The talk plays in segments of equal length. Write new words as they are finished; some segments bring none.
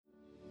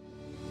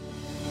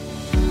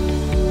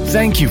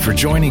Thank you for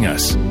joining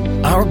us.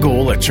 Our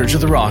goal at Church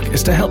of the Rock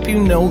is to help you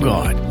know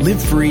God, live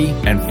free,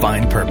 and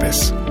find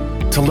purpose.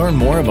 To learn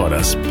more about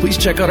us, please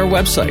check out our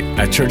website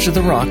at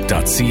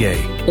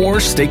churchoftherock.ca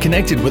or stay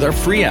connected with our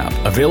free app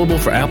available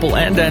for Apple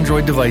and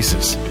Android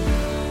devices.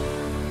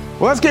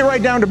 Well, let's get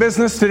right down to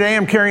business. Today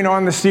I'm carrying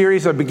on the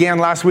series that began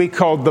last week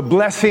called The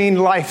Blessing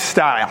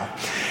Lifestyle.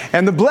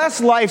 And the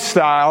blessed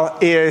lifestyle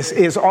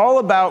is all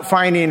about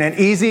finding an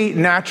easy,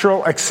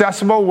 natural,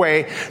 accessible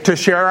way to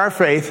share our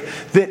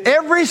faith that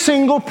every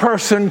single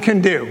person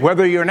can do.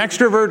 Whether you're an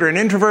extrovert or an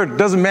introvert, it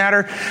doesn't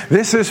matter.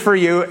 This is for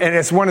you, and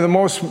it's one of the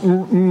most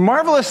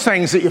marvelous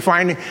things that you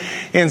find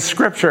in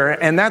Scripture,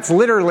 and that's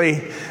literally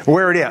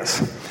where it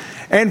is.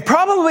 And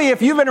probably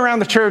if you've been around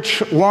the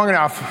church long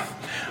enough,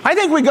 I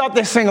think we got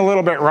this thing a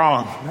little bit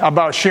wrong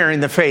about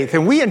sharing the faith,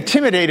 and we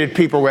intimidated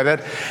people with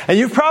it. And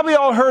you've probably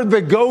all heard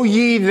the "Go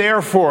ye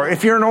therefore,"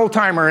 if you're an old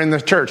timer in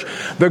the church,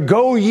 the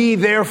 "Go ye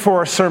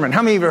therefore" sermon.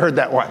 How many of you heard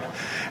that one?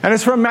 And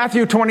it's from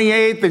Matthew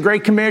 28, the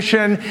Great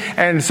Commission,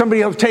 and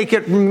somebody will take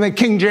it from the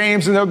King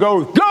James and they'll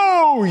go,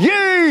 "Go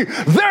ye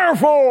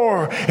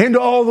therefore into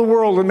all the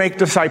world and make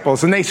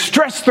disciples." And they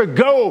stress the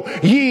 "go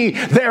ye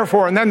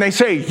therefore," and then they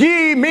say,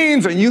 "Ye"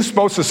 means, and you're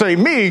supposed to say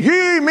 "me,"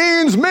 "ye"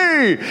 means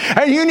me,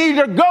 and you need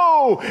to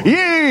go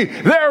ye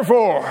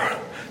therefore.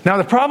 Now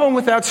the problem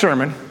with that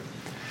sermon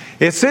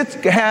is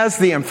it has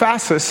the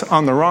emphasis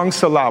on the wrong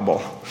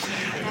syllable,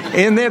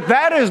 in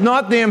that is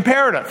not the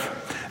imperative.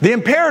 The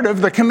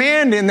imperative, the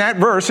command in that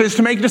verse is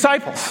to make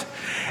disciples.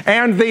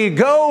 And the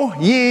 "go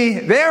ye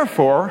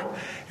therefore"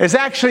 is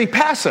actually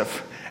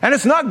passive. And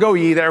it's not "go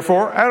ye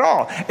therefore" at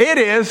all. It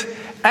is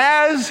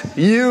 "as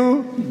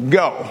you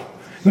go,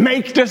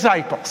 make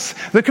disciples."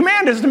 The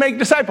command is to make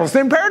disciples.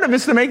 The imperative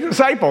is to make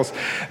disciples.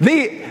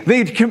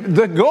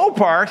 The go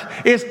part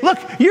is, look,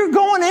 you're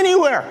going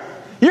anywhere.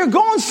 You're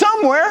going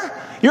somewhere.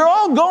 You're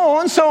all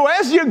going, so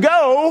as you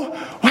go,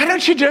 why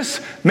don't you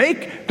just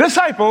make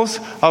disciples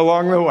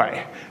along the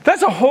way?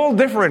 That's a whole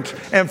different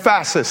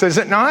emphasis, is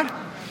it not?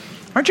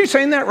 Aren't you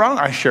saying that wrong?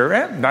 I sure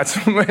am. That's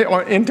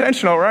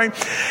intentional, right?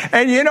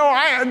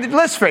 And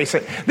let's face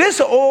it,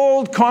 this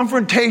old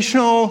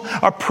confrontational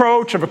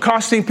approach of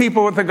accosting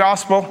people with the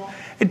gospel,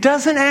 it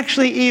doesn't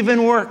actually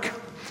even work.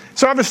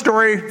 So I have a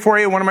story for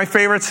you, one of my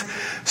favorites.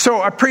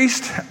 So a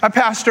priest, a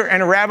pastor,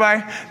 and a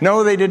rabbi,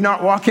 no, they did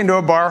not walk into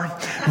a bar,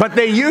 but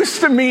they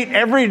used to meet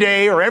every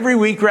day, or every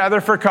week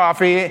rather, for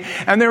coffee,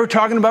 and they were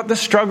talking about the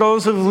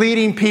struggles of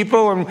leading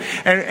people,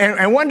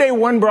 and one day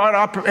one brought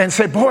up and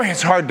said, "Boy,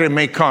 it's hard to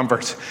make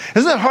converts.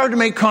 Isn't it hard to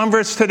make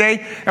converts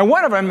today?" And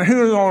one of them,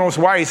 who knows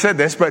why he said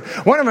this, but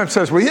one of them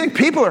says, "Well, you think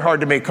people are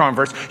hard to make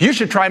converts? You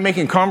should try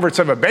making converts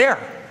of a bear."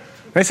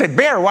 They said,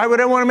 "Bear? Why would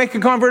I want to make a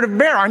convert of a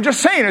bear? I'm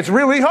just saying, it's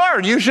really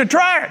hard. You should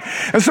try it."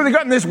 And so they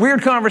got in this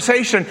weird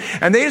conversation,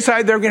 and they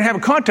decided they were going to have a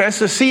contest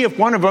to see if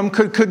one of them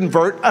could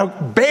convert a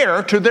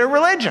bear to their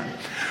religion.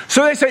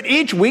 So they said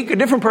each week a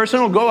different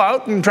person will go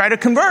out and try to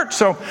convert.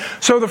 So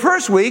the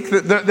first week,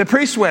 the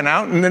priest went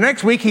out, and the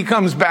next week he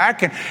comes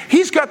back, and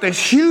he's got this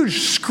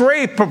huge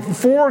scrape of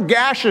 4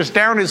 gashes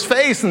down his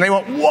face, and they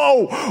went,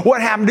 "Whoa,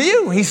 what happened to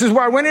you?" He says,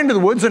 "Well, I went into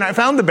the woods, and I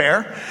found the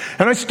bear,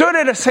 and I stood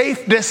at a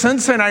safe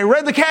distance, and I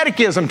read the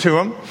catechism to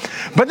him,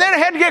 but then I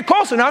had to get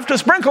close enough to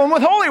sprinkle him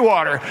with holy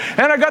water,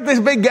 and I got this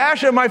big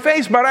gash on my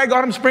face, but I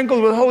got him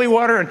sprinkled with holy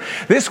water, and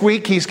this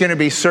week he's going to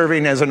be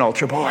serving as an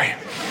altar boy."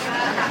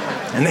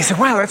 And they said,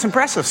 "Wow, that's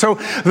impressive." So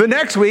the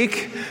next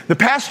week, the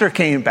pastor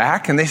came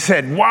back and they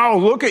said, "Wow,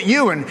 look at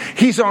you." And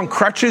he's on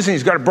crutches and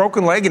he's got a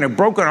broken leg and a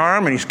broken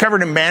arm and he's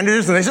covered in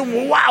bandages. And they said,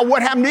 "Well, wow,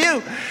 what happened to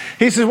you?"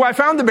 He says, "Well, I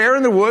found the bear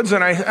in the woods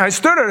and I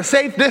stood at a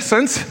safe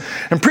distance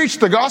and preached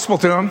the gospel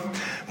to him.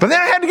 But then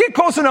I had to get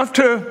close enough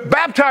to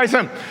baptize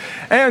him.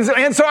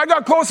 And so I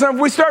got close enough.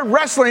 We started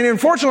wrestling.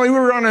 And fortunately, we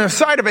were on the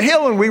side of a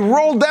hill and we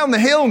rolled down the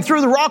hill and through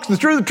the rocks and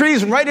through the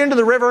trees and right into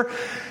the river.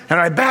 And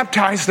I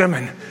baptized him.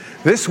 And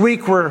this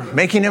week, we're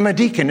making him a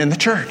deacon in the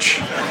church."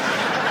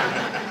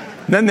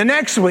 Then the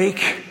next week,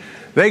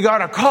 they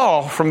got a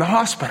call from the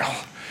hospital.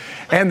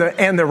 And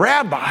the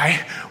rabbi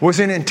was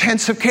in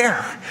intensive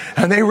care.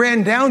 And they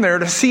ran down there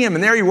to see him.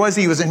 And there he was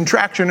in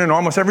traction, and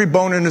almost every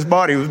bone in his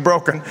body was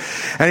broken.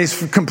 And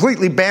he's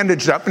completely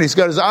bandaged up. And he's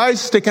got his eyes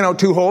sticking out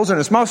 2 holes and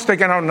his mouth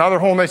sticking out another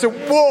hole. And they said,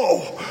 "Whoa,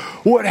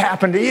 what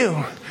happened to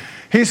you?"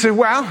 He said,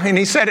 "Well," and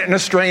he said it in a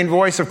strained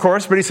voice, of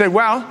course, but he said,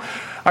 "Well,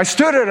 I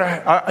stood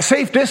at a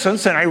safe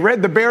distance and I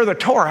read the bear, the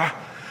Torah.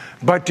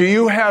 But do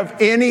you have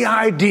any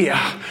idea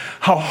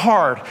how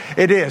hard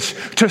it is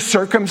to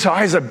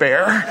circumcise a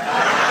bear?"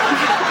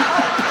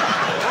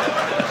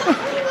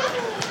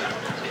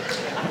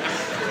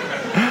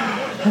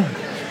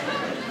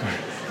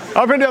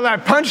 Up until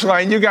that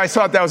punchline, you guys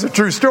thought that was a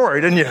true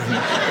story, didn't you?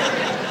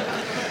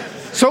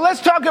 So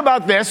let's talk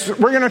about this.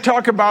 We're going to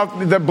talk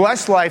about the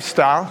blessed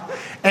lifestyle.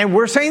 And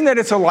we're saying that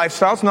it's a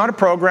lifestyle. It's not a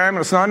program.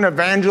 It's not an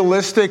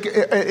evangelistic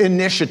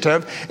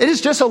initiative. It is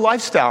just a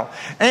lifestyle.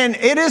 And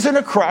it is an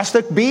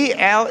acrostic,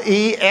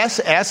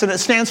 BLESS, and it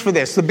stands for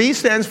this. The B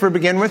stands for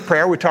begin with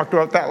prayer. We talked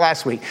about that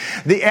last week.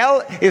 The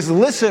L is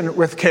listen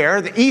with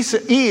care. The E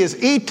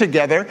is eat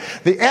together.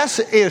 The S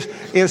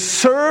is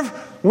serve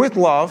with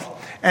love.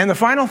 And the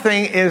final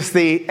thing is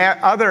the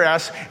other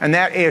S, and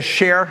that is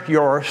share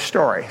your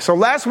story. So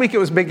last week it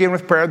was begin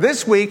with prayer.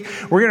 This week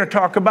we're going to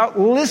talk about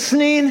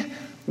listening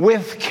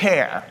with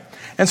care.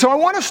 And so I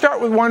want to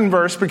start with one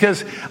verse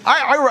because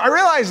I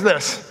realize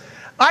this.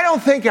 I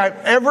don't think I've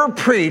ever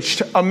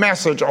preached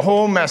a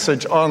whole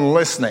message on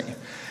listening.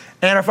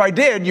 And if I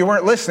did, you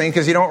weren't listening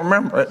because you don't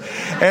remember it.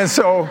 And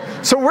so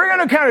we're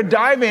going to kind of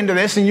dive into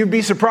this, and you'd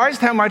be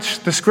surprised how much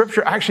the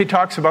scripture actually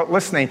talks about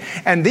listening.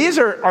 And these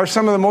are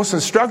some of the most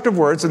instructive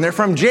words, and they're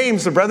from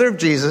James, the brother of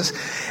Jesus.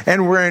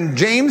 And we're in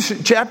James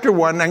chapter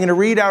 1. I'm going to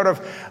read out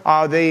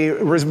of the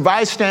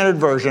Revised Standard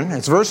Version.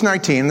 It's verse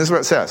 19. This is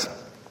what it says.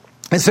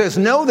 It says,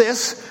 "Know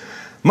this,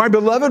 my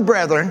beloved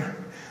brethren,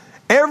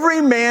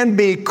 every man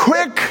be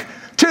quick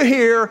to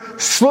hear,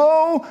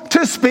 slow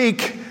to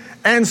speak,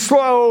 and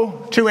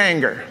slow to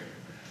anger."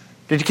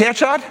 Did you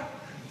catch that?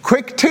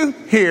 Quick to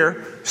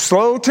hear,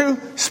 slow to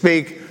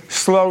speak,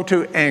 slow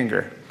to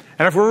anger.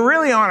 And if we're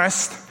really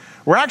honest,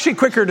 we're actually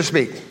quicker to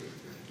speak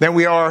than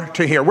we are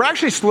to hear. We're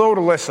actually slow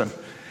to listen.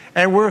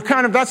 And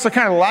that's the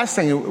kind of last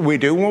thing we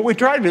do. What we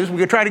try to do is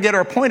we try to get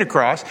our point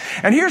across.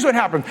 And here's what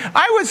happens.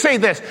 I would say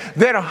this,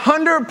 that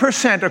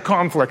 100% of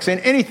conflicts in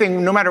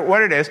anything, no matter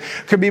what it is,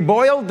 could be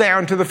boiled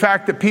down to the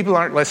fact that people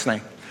aren't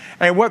listening.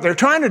 And what they're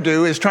trying to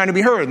do is trying to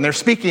be heard. And they're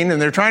speaking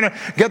and they're trying to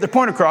get their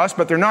point across,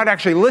 but they're not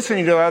actually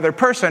listening to the other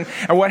person.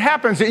 And what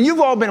happens, and you've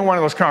all been in one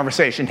of those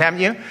conversations, haven't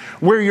you?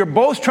 Where you're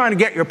both trying to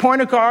get your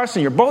point across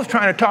and you're both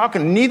trying to talk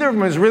and neither of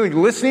them is really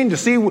listening to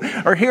see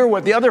or hear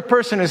what the other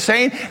person is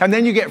saying. And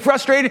then you get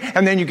frustrated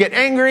and then you get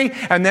angry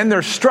and then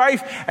there's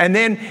strife. And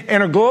then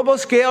in a global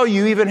scale,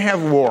 you even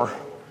have war.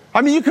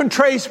 I mean, you can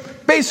trace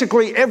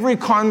basically every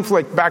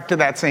conflict back to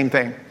that same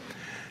thing.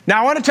 Now,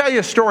 I want to tell you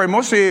a story.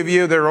 Most of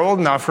you that are old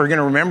enough are going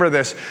to remember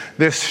this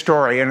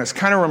story, and it's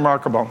kind of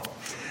remarkable.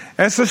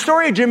 And it's the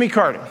story of Jimmy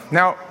Carter.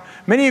 Now,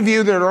 many of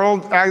you that are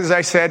old, as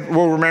I said,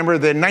 will remember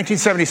that in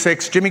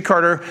 1976, Jimmy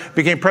Carter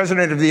became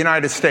president of the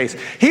United States.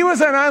 He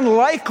was an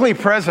unlikely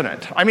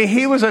president. I mean,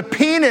 he was a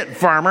peanut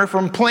farmer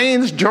from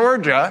Plains,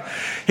 Georgia.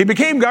 He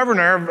became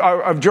governor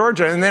of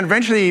Georgia, and then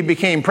eventually he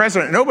became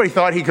president. Nobody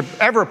thought he could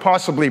ever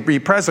possibly be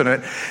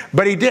president,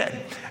 but he did.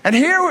 And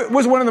here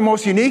was one of the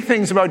most unique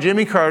things about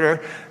Jimmy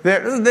Carter,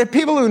 that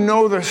people who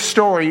know the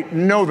story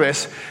know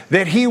this,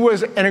 that he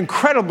was an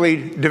incredibly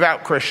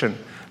devout Christian.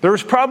 There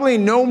was probably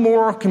no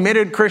more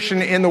committed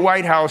Christian in the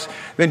White House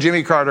than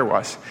Jimmy Carter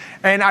was.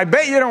 And I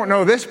bet you don't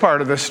know this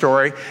part of the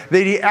story,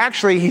 that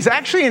he's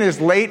actually in his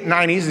late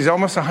 90s, he's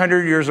almost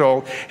 100 years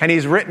old, and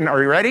he's written,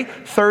 are you ready?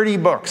 30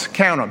 books.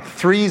 Count them.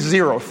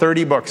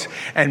 30 books.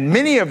 And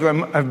many of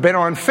them have been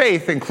on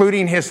faith,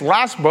 including his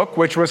last book,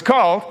 which was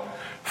called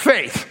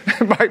Faith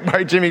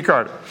by Jimmy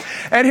Carter.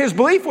 And his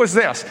belief was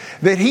this,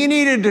 that he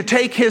needed to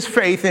take his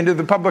faith into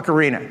the public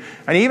arena.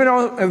 And even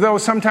though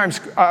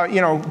sometimes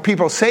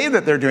people say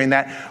that they're doing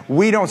that,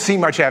 we don't see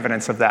much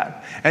evidence of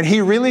that. And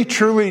he really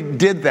truly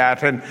did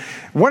that. And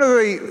one of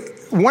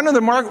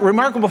the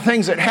remarkable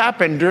things that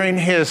happened during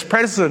his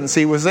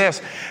presidency was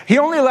this. He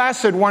only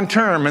lasted one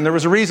term, and there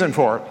was a reason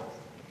for it.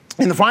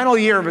 In the final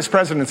year of his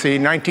presidency,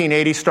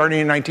 1980, starting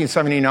in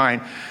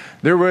 1979,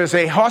 there was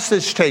a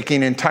hostage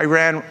taking in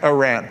Tehran,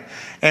 Iran.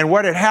 And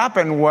what had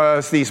happened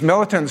was these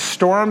militants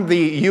stormed the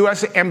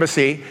U.S.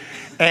 embassy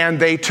and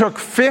they took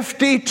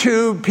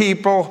 52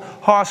 people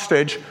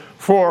hostage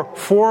for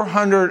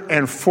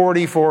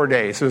 444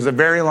 days. It was a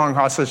very long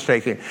hostage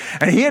taking.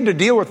 And he had to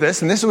deal with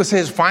this, and this was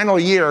his final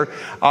year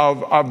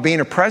of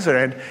being a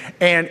president.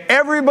 And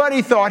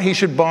everybody thought he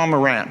should bomb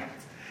Iran.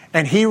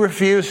 And he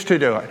refused to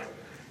do it.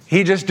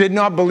 He just did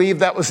not believe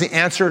that was the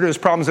answer to his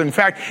problems. In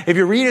fact, if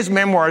you read his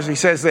memoirs, he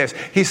says this.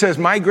 He says,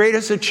 my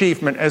greatest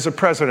achievement as a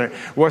president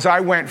was I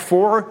went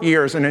 4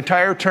 years, an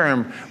entire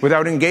term,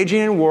 without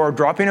engaging in war,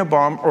 dropping a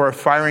bomb, or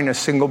firing a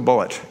single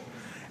bullet.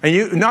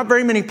 And not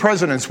very many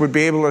presidents would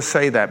be able to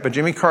say that, but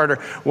Jimmy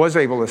Carter was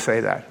able to say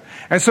that.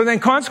 And so then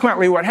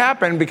consequently what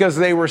happened, because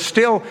they were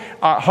still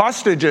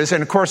hostages,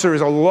 and of course there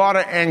was a lot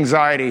of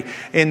anxiety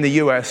in the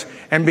U.S.,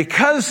 and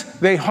because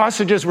the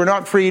hostages were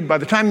not freed, by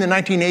the time the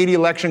 1980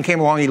 election came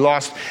along, he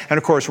lost, and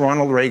of course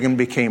Ronald Reagan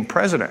became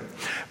president.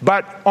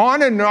 But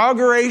on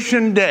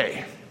Inauguration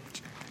Day,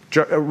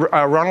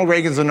 Ronald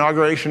Reagan's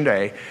Inauguration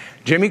Day,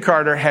 Jimmy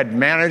Carter had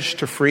managed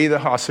to free the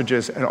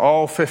hostages, and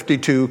all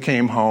 52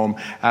 came home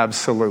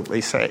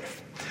absolutely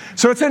safe.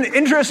 So it's an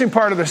interesting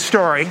part of the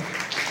story.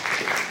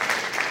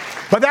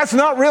 But that's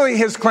not really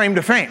his claim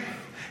to fame.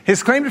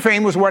 His claim to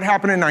fame was what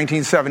happened in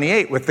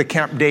 1978 with the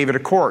Camp David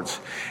Accords.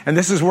 And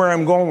this is where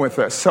I'm going with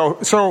this.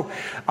 So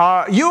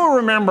you'll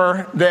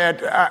remember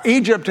that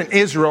Egypt and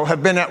Israel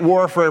have been at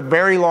war for a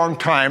very long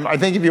time. I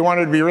think if you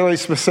wanted to be really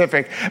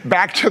specific,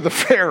 back to the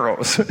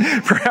pharaohs.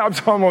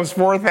 Perhaps almost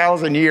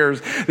 4,000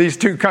 years, these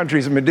two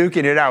countries have been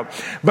duking it out.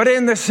 But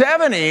in the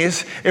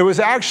 70s, it was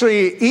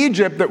actually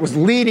Egypt that was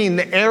leading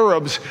the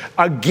Arabs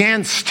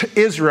against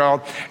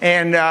Israel.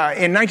 And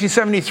in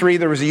 1973,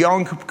 there was a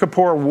Yom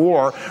Kippur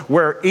War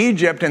where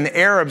Egypt and the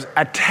Arabs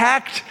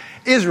attacked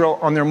Israel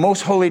on their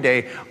most holy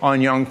day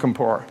on Yom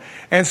Kippur.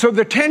 And so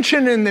the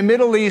tension in the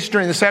Middle East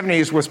during the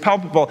 70s was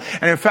palpable.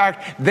 And in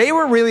fact, they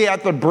were really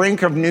at the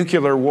brink of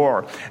nuclear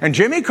war. And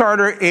Jimmy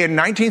Carter in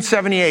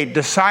 1978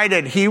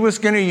 decided he was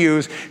going to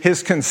use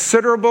his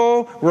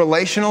considerable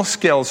relational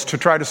skills to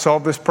try to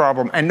solve this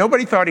problem. And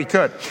nobody thought he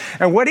could.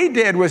 And what he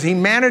did was he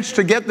managed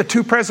to get the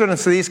two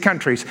presidents of these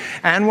countries,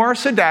 Anwar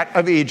Sadat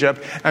of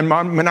Egypt and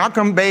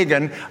Menachem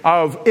Begin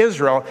of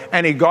Israel,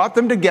 and he got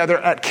them together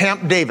at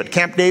Camp David.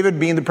 Camp David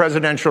being the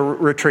presidential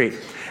retreat.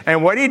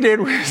 And what he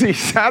did was he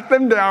sat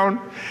them down,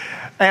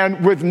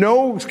 and with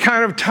no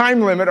kind of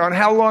time limit on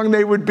how long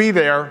they would be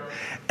there,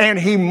 and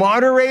he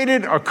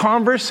moderated a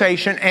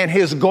conversation, and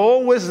his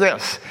goal was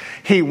this.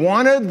 He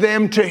wanted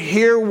them to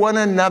hear one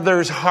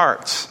another's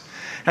hearts.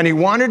 And he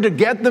wanted to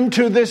get them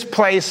to this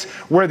place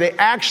where they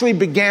actually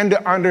began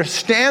to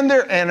understand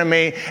their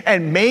enemy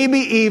and maybe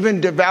even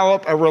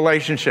develop a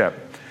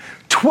relationship.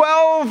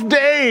 12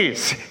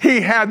 days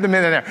he had them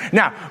in there.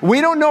 Now, we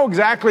don't know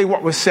exactly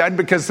what was said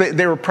because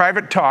they were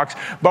private talks,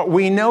 but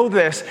we know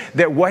this,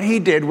 that what he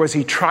did was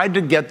he tried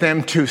to get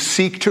them to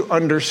seek to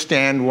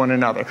understand one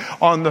another.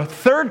 On the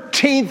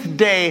 13th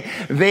day,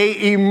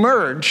 they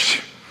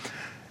emerged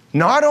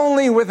not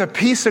only with a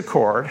peace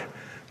accord,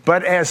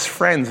 but as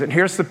friends. And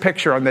here's the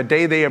picture on the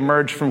day they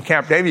emerged from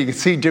Camp David. You can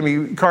see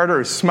Jimmy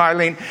Carter is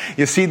smiling.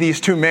 You see these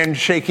two men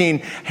shaking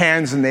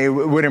hands, and they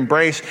would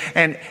embrace.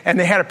 And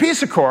they had a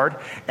peace accord.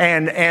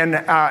 And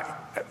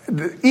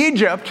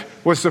Egypt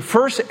was the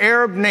first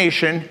Arab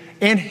nation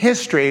in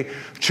history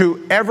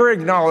to ever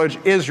acknowledge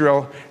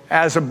Israel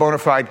as a bona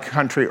fide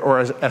country or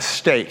as a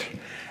state.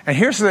 And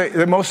here's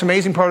the most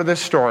amazing part of this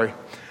story.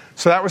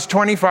 So that was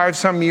 25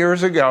 some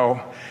years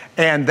ago.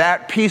 And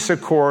that peace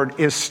accord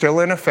is still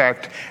in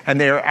effect, and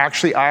they are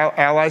actually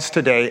allies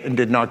today and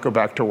did not go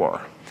back to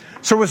war.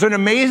 So it was an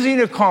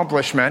amazing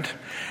accomplishment.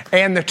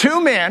 And the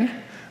two men,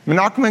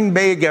 Menachem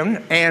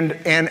Begin and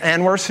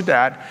Anwar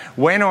Sadat,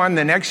 went on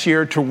the next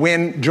year to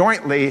win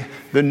jointly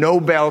the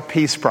Nobel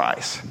Peace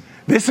Prize.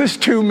 This is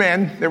two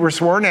men that were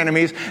sworn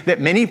enemies that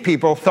many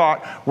people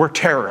thought were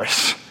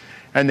terrorists.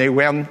 And they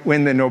win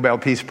the Nobel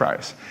Peace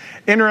Prize.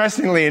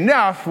 Interestingly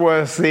enough,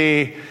 was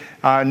the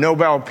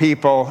Nobel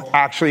people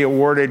actually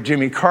awarded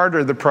Jimmy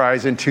Carter the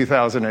prize in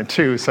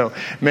 2002. So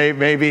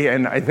maybe,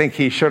 and I think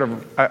he should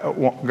have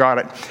got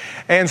it.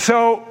 And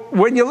so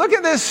when you look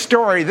at this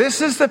story,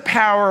 this is the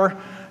power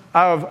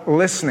of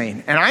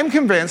listening. And I'm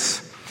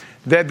convinced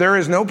that there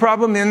is no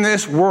problem in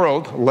this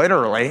world,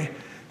 literally,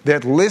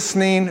 that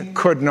listening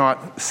could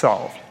not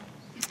solve.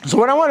 So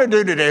what I want to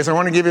do today is I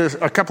want to give you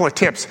a couple of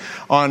tips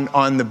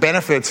on the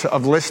benefits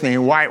of listening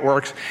and why it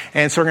works.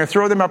 And so we're going to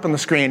throw them up on the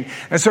screen.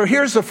 And so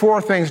here's the 4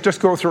 things.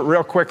 Just go through it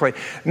real quickly.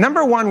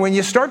 Number 1, when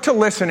you start to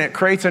listen, it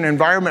creates an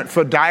environment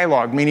for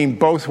dialogue, meaning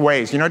both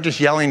ways. You're not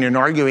just yelling and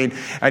arguing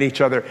at each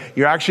other.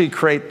 You actually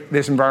create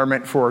this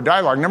environment for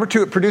dialogue. Number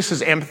 2, it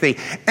produces empathy.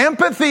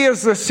 Empathy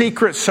is the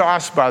secret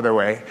sauce, by the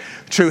way,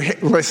 to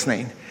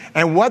listening.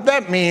 And what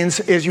that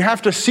means is you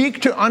have to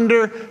seek to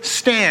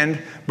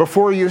understand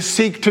before you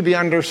seek to be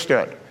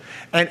understood.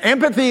 And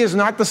empathy is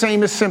not the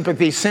same as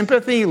sympathy.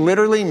 Sympathy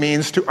literally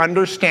means to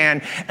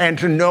understand and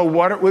to know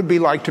what it would be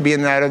like to be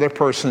in that other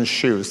person's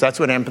shoes. That's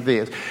what empathy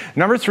is.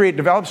 Number 3, it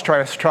develops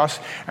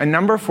trust. And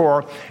number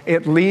 4,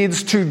 it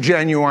leads to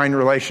genuine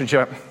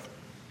relationship.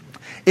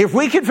 If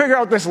we could figure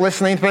out this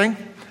listening thing,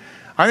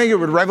 I think it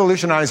would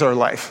revolutionize our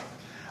life.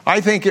 I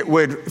think it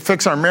would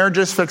fix our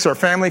marriages, fix our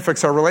family,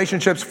 fix our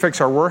relationships, fix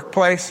our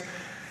workplace.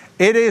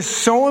 It is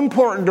so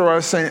important to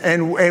us,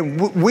 and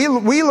we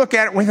look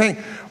at it and we think,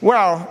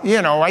 well,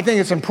 I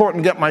think it's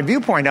important to get my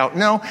viewpoint out.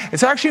 No,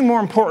 it's actually more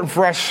important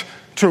for us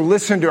to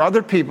listen to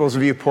other people's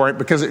viewpoint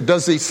because it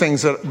does these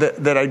things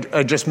that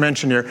I just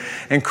mentioned here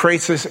and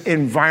creates this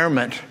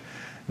environment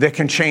that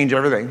can change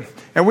everything.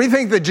 And we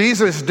think that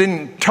Jesus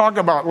didn't talk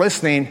about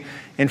listening.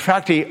 In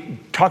fact, he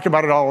talked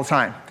about it all the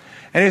time.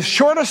 And his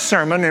shortest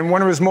sermon, and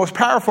one of his most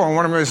powerful and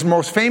one of his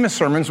most famous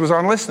sermons, was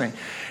on listening.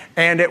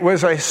 And it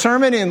was a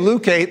sermon in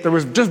Luke 8 that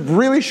was just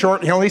really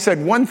short. He only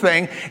said one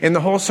thing in the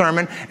whole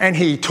sermon, and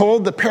he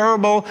told the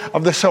parable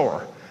of the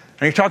sower.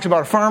 And he talks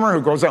about a farmer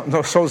who goes out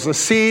and sows the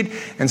seed,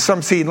 and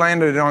some seed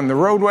landed on the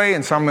roadway,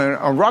 and some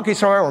on rocky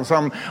soil, and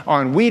some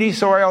on weedy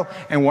soil,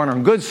 and one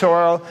on good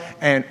soil.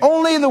 And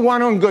only the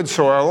one on good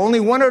soil,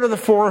 only one out of the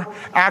 4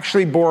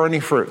 actually bore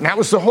any fruit. And that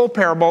was the whole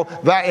parable,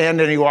 that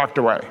end, and he walked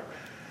away.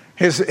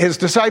 His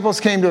disciples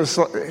came to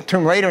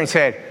him later and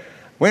said,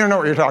 We don't know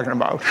what you're talking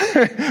about.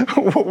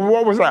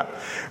 What was that?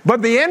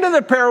 But the end of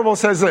the parable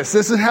says this.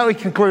 This is how he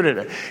concluded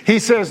it. He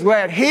says,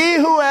 let he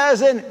who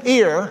has an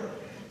ear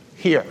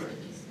hear.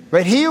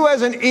 Let he who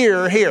has an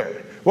ear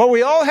hear. Well,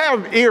 we all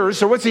have ears,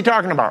 so what's he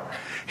talking about?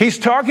 He's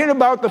talking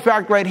about the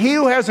fact that he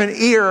who has an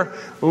ear,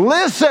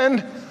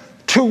 listen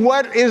to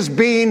what is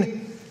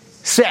being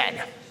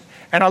said.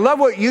 And I love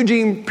what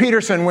Eugene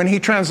Peterson, when he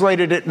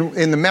translated it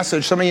in the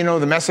Message, some of you know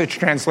the Message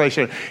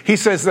translation, he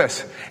says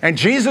this, and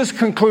Jesus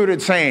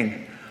concluded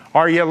saying,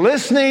 are you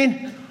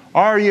listening?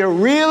 Are you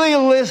really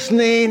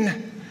listening?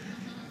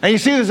 And you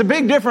see, there's a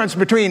big difference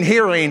between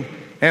hearing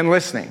and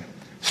listening.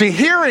 See,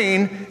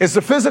 hearing is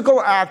the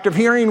physical act of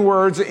hearing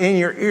words in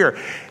your ear.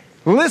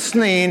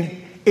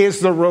 Listening is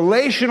the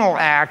relational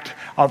act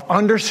of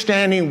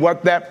understanding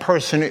what that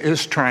person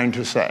is trying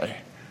to say.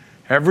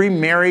 Every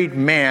married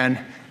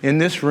man in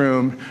this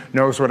room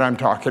knows what I'm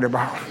talking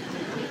about.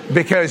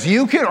 Because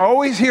you can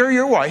always hear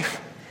your wife,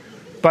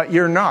 but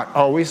you're not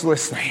always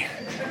listening.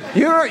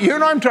 You know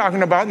what I'm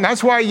talking about, and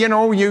that's why,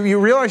 you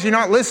realize you're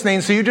not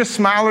listening, so you just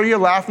smile or you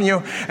laugh and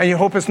you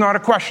hope it's not a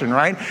question,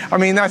 right? I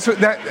mean, that's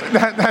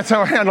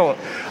how I handle it.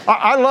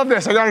 I love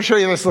this. I got to show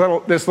you this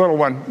little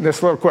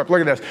quip.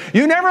 Look at this.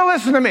 You never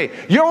listen to me.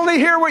 You only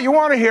hear what you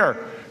want to hear.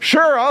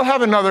 Sure, I'll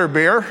have another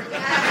beer.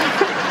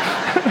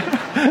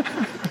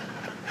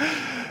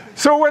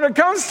 So when it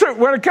comes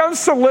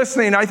to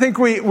listening, I think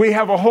we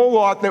have a whole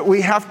lot that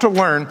we have to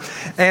learn,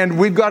 and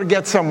we've got to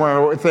get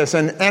somewhere with this.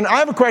 And I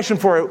have a question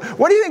for you.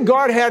 What do you think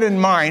God had in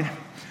mind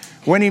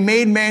when he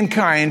made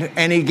mankind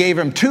and he gave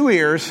him 2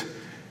 ears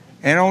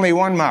and only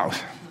 1 mouth?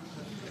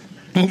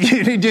 Do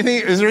you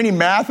think, is there any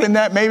math in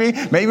that maybe?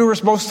 Maybe we're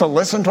supposed to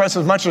listen twice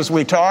as much as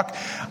we talk.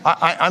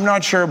 I'm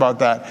not sure about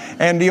that.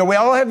 And we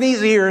all have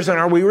these ears, and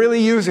are we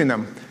really using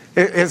them?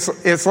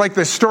 It's like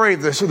the story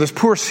of this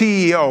poor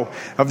CEO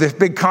of this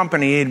big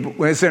company. He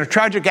was in a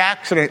tragic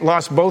accident,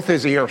 lost both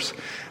his ears.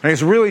 And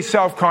he's really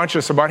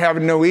self-conscious about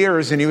having no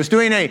ears. And he was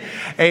doing an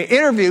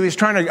interview. He's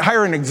trying to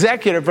hire an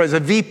executive as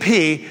a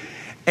VP.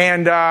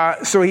 And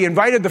so he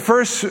invited the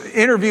first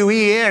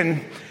interviewee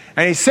in.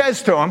 And he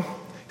says to him,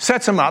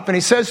 sets him up, and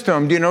he says to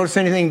him, do you notice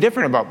anything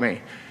different about me?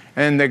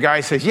 And the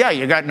guy says, yeah,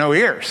 you got no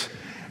ears.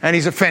 And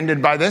he's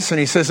offended by this, and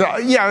he says,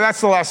 yeah,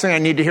 that's the last thing I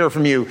need to hear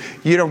from you.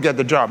 You don't get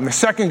the job. And the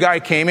second guy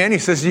came in, he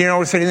says, do you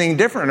notice anything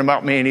different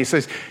about me? And he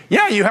says,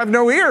 yeah, you have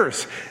no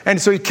ears.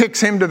 And so he kicks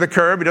him to the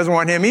curb. He doesn't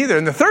want him either.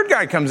 And the third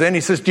guy comes in,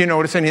 he says, do you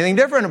notice anything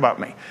different about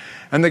me?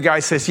 And the guy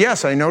says,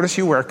 yes, I notice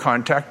you wear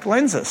contact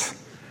lenses.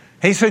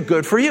 He said,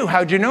 good for you.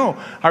 How'd you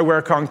know I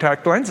wear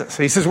contact lenses?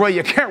 He says, well,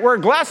 you can't wear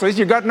glasses.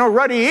 You got no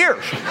ruddy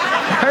ears.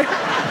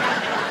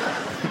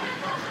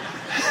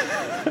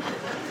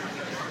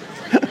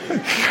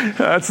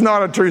 That's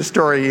not a true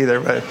story either.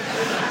 But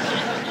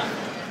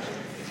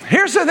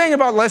here's the thing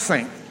about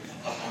listening.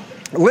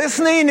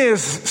 Listening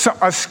is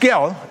a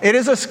skill. It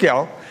is a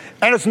skill,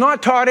 and it's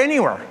not taught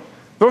anywhere.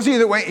 Those of you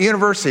that went to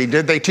university,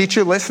 did they teach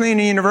you listening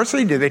in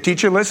university? Did they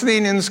teach you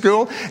listening in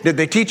school? Did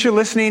they teach you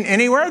listening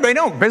anywhere? They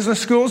don't. Business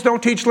schools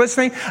don't teach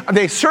listening.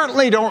 They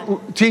certainly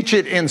don't teach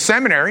it in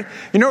seminary.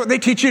 You know what they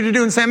teach you to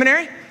do in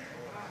seminary?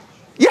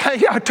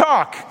 Yeah,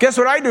 talk. Guess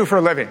what I do for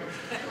a living?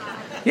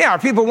 Yeah,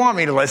 people want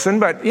me to listen,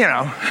 but,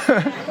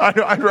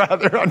 I'd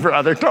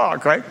rather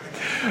talk, right?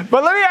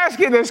 But let me ask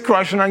you this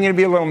question. I'm going to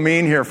be a little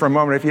mean here for a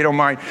moment, if you don't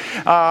mind.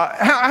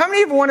 How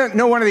many of you want to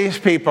know one of these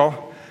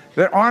people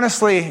that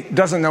honestly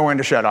doesn't know when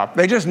to shut up?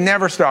 They just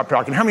never stop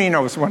talking. How many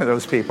know one of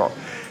those people?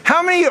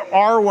 How many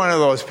are one of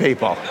those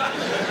people?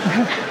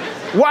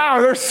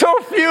 Wow, there's so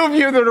few of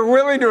you that are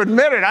willing to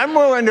admit it. I'm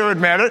willing to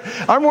admit it.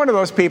 I'm one of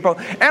those people.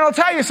 And I'll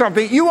tell you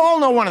something. You all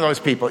know one of those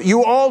people.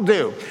 You all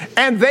do.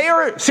 And they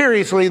are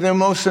seriously the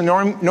most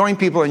annoying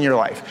people in your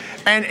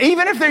life. And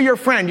even if they're your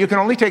friend, you can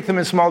only take them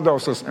in small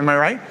doses. Am I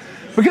right?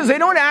 Because they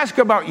don't ask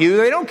about you.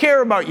 They don't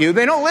care about you.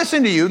 They don't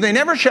listen to you. They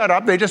never shut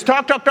up. They just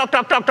talk. You're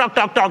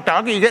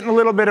getting a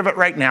little bit of it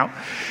right now.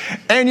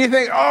 And you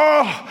think,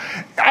 oh,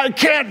 I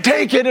can't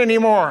take it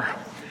anymore.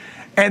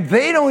 And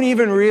they don't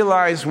even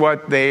realize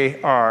what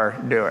they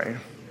are doing.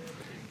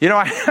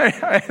 I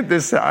had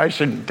this, I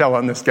shouldn't tell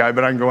on this guy,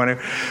 but I'm going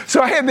to.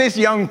 So I had this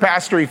young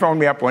pastor, he phoned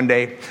me up one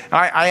day.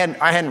 I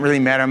hadn't really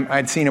met him.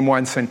 I'd seen him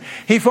once. And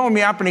he phoned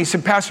me up and he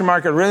said, Pastor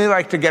Mark, I'd really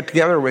like to get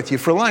together with you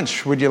for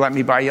lunch. Would you let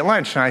me buy you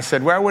lunch? And I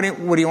said, well, what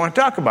do you want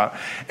to talk about?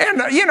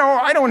 And,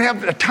 I don't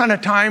have a ton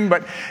of time,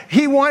 but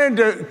he wanted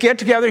to get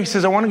together. He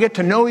says, I want to get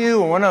to know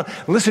you. I want to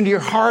listen to your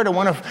heart. I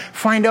want to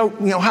find out,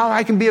 how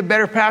I can be a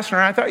better pastor.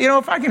 And I thought,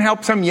 if I can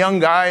help some young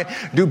guy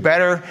do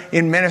better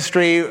in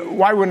ministry,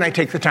 why wouldn't I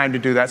take the time to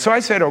do that? So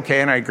I said,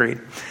 okay, and I agreed.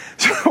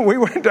 So we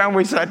went down,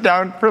 we sat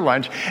down for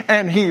lunch,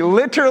 and he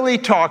literally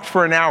talked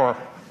for an hour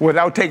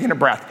without taking a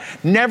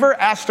breath. Never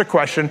asked a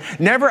question,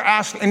 never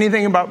asked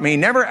anything about me,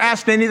 never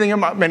asked anything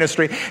about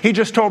ministry. He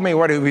just told me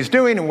what he was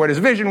doing and what his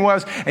vision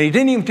was, and he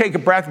didn't even take a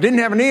breath, didn't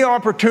have any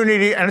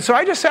opportunity. And so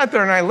I just sat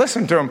there and I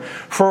listened to him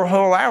for a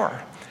whole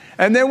hour.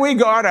 And then we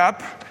got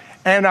up,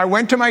 and I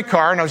went to my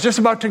car, and I was just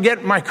about to get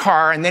in my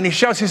car, and then he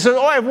shouts, he says,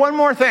 oh, I have one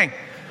more thing.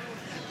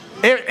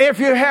 If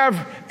you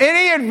have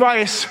any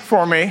advice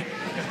for me?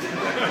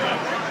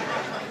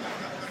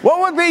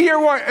 What would be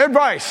your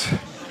advice?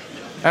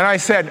 And I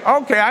said,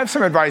 okay, I have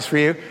some advice for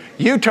you.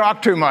 You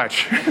talk too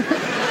much.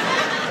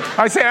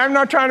 I said, I'm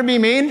not trying to be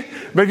mean,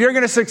 but if you're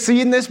going to succeed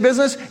in this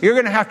business, you're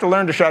going to have to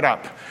learn to shut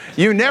up.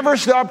 You never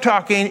stop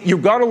talking.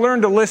 You've got to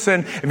learn to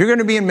listen. If you're going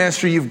to be in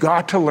ministry, you've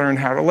got to learn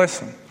how to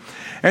listen.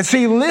 And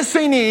see,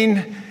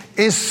 listening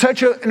is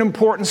such an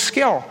important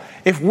skill.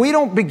 If we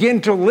don't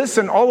begin to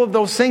listen, all of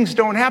those things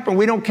don't happen.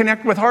 We don't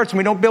connect with hearts, and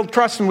we don't build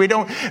trust, and we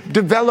don't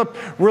develop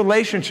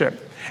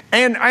relationship.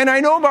 And I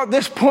know about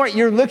this point,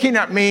 you're looking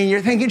at me and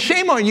you're thinking,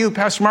 shame on you,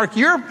 Pastor Mark.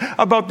 You're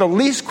about the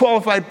least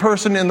qualified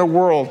person in the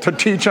world to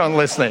teach on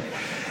listening.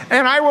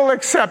 And I will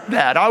accept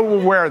that. I will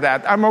wear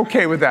that. I'm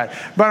okay with that.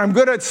 But I'm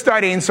good at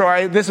studying,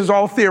 so this is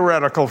all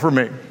theoretical for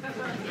me.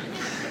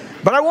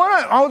 But I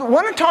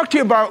want to talk to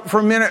you for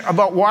a minute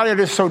about why it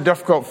is so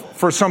difficult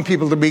for some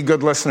people to be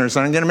good listeners.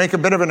 And I'm going to make a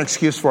bit of an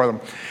excuse for them.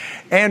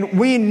 And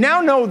we now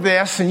know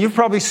this, and you've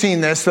probably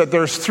seen this, that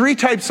there's 3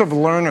 types of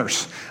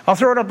learners. I'll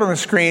throw it up on the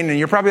screen, and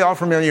you're probably all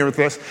familiar with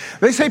this.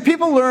 They say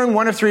people learn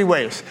one of 3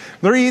 ways.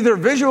 They're either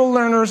visual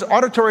learners,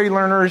 auditory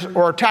learners,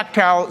 or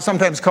tactile,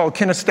 sometimes called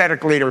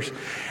kinesthetic leaders.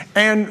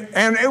 And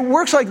it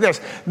works like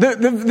this.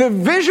 The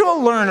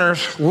visual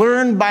learners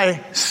learn by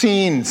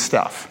seeing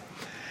stuff.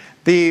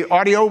 The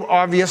audio,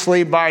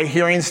 obviously, by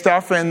hearing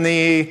stuff, and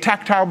the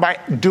tactile by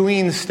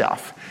doing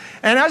stuff.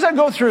 And as I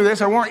go through this,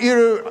 I want you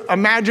to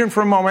imagine for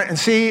a moment and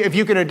see if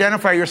you can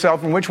identify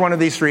yourself in which one of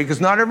these 3,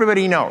 because not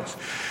everybody knows.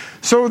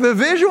 So the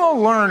visual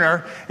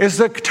learner is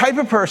the type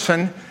of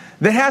person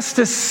that has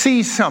to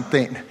see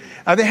something.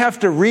 They have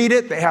to read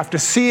it, they have to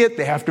see it,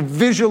 they have to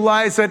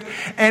visualize it,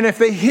 and if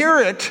they hear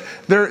it,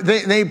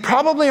 they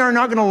probably are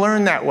not going to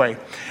learn that way.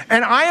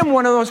 And I am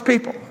one of those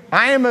people.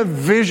 I am a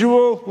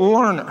visual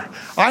learner.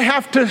 I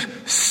have to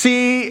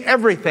see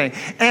everything.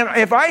 And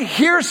if I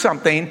hear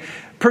something,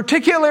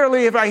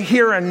 particularly if I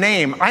hear a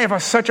name, I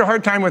have such a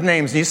hard time with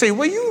names. And you say,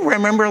 well, you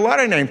remember a lot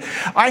of names.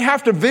 I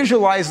have to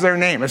visualize their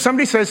name. If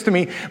somebody says to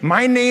me,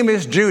 my name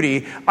is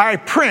Judy, I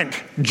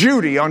print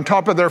Judy on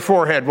top of their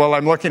forehead while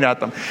I'm looking at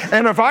them.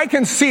 And if I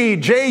can see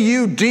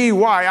Judy,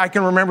 I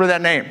can remember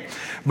that name.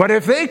 But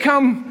if they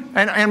come,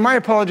 and my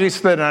apologies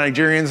to the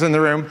Nigerians in the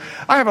room,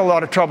 I have a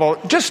lot of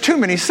trouble, just too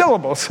many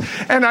syllables,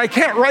 and I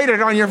can't write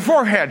it on your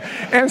forehead.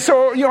 And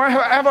so, I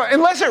have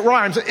unless it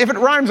rhymes. If it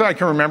rhymes, I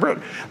can remember it.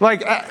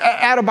 Like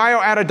Adebayo,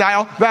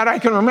 Adedial, that I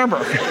can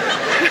remember.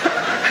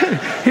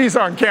 He's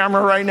on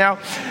camera right now.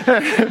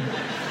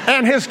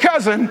 And his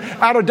cousin,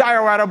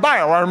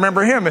 Adebayo, I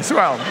remember him as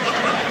well.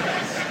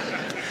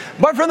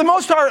 But for the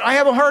most part, I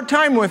have a hard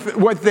time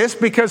with this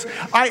because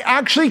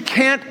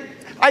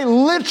I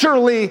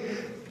literally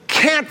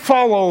can't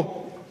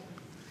follow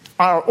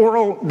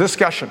oral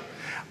discussion.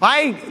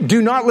 I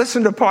do not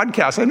listen to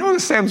podcasts. I know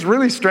this sounds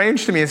really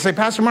strange to me. They say,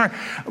 Pastor Mark,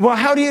 well,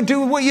 how do you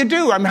do what you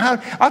do?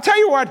 I'll tell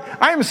you what,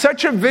 I am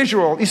such a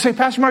visual. You say,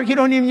 Pastor Mark, you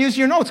don't even use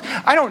your notes.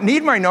 I don't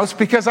need my notes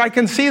because I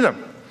can see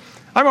them.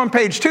 I'm on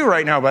page 2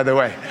 right now, by the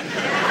way.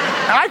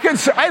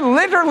 I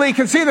literally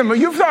can see them.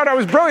 You thought I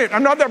was brilliant.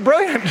 I'm not that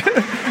brilliant.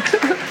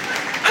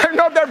 I'm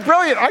not that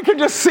brilliant. I can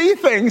just see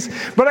things,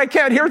 but I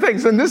can't hear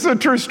things. And this is a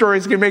true story.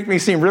 It's going to make me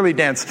seem really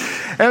dense.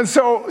 And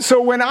so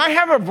when I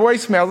have a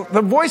voicemail,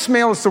 the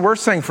voicemail is the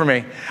worst thing for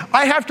me.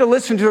 I have to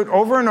listen to it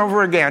over and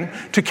over again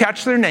to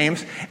catch their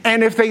names.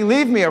 And if they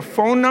leave me a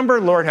phone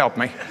number, Lord help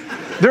me.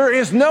 There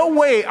is no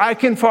way I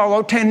can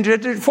follow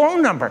 10-digit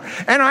phone number.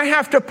 And I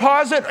have to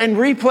pause it and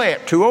replay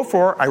it.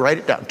 204, I write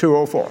it down,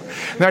 204.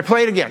 And I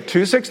play it again,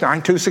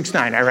 269,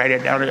 269, I write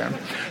it down again.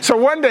 So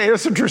one day,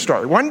 this is a true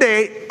story. One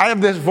day, I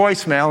have this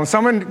voicemail, and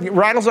someone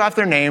rattles off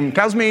their name,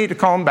 tells me to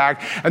call them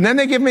back, and then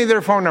they give me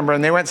their phone number,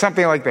 and they went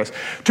something like this.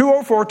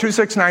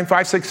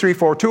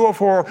 204-269-5634,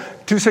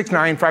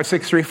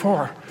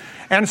 204-269-5634.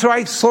 And so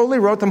I slowly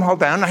wrote them all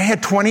down. I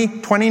had 20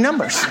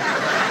 numbers.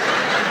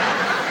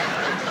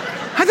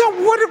 I thought,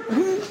 what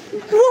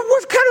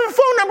kind of a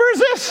phone number is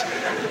this?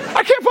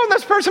 I can't phone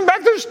this person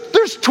back.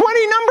 There's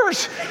 20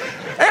 numbers.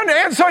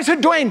 And so I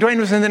said, Dwayne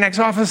was in the next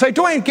office. I said,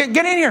 Dwayne, get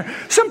in here.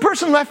 Some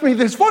person left me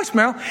this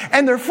voicemail,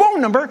 and their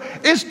phone number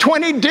is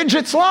 20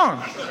 digits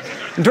long.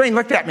 And Dwayne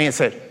looked at me and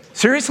said,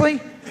 seriously?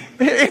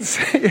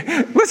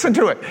 Listen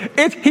to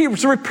it. He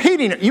was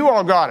repeating it. You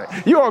all got it.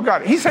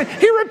 He said,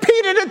 he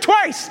repeated it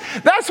twice.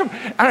 That's what,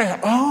 and I thought,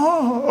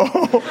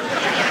 oh.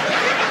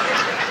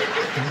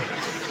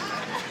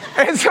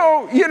 And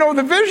so,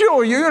 the visual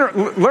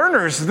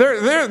learners,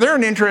 they're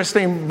an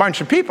interesting bunch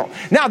of people.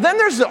 Now, then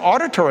there's the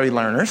auditory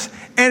learners,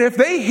 and if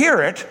they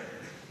hear it,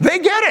 they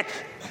get it.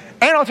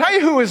 And I'll tell you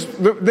who is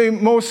the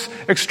most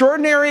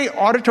extraordinary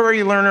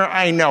auditory learner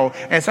I know,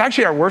 and it's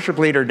actually our worship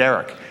leader,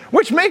 Derek,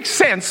 which makes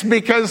sense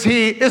because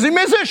he is a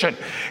musician.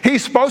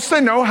 He's supposed to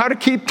know how to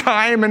keep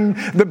time and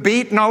the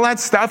beat and all that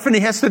stuff, and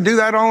he has to do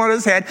that all in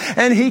his head,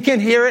 and he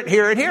can hear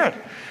it.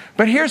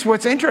 But here's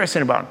what's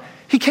interesting about him.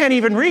 He can't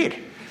even read.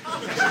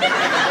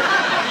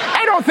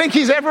 I don't think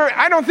he's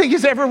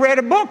ever read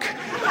a book.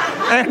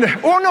 And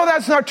no,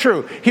 that's not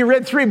true. He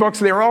read 3 books.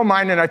 They were all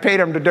mine, and I paid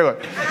him to do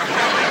it.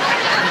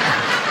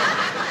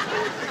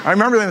 I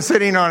remember them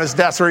sitting on his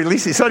desk, or at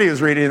least he said he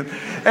was reading them.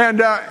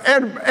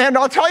 And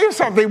I'll tell you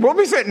something. We'll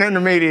be sitting in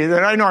a meeting,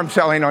 and I know I'm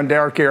selling on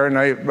Derek here, and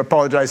I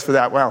apologize for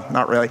that. Well,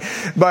 not really.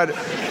 But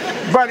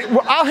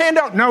I'll hand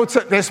out notes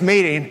at this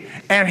meeting,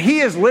 and he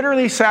has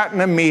literally sat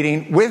in a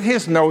meeting with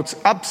his notes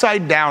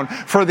upside down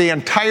for the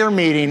entire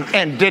meeting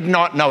and did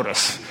not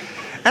notice.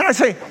 And I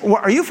say, well,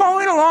 are you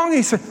following along?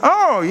 He said,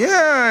 oh,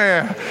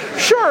 yeah,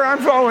 sure, I'm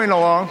following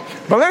along.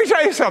 But let me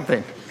tell you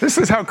something. This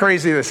is how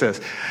crazy this is.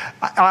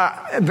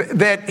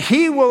 That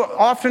he will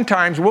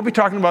oftentimes, we'll be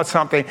talking about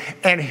something,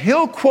 and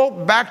he'll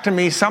quote back to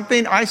me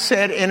something I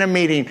said in a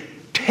meeting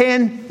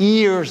 10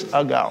 years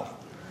ago.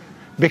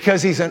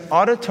 Because he's an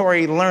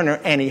auditory learner,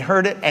 and he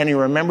heard it, and he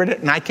remembered it,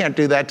 and I can't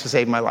do that to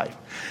save my life.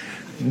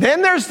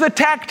 Then there's the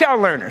tactile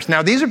learners.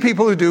 Now, these are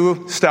people who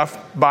do stuff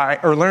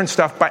learn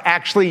stuff by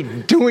actually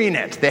doing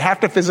it. They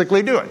have to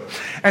physically do it.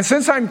 And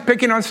since I'm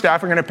picking on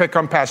staff, I'm going to pick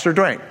on Pastor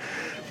Dwayne.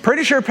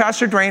 Pretty sure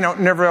Pastor Dwayne out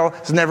in Niverville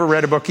has never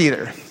read a book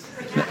either,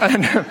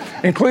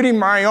 including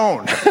my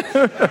own.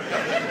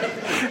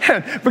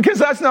 Because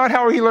that's not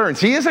how he learns.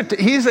 He's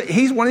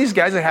one of these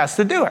guys that has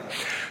to do it.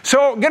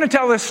 So I'm going to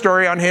tell this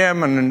story on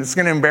him, and it's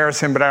going to embarrass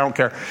him, but I don't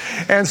care.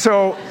 And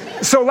so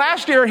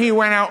last year he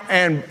went out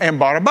and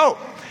bought a boat.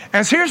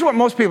 And so here's what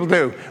most people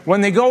do.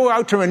 When they go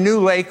out to a new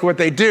lake, what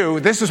they do,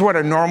 this is what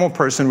a normal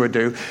person would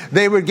do.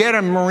 They would get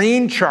a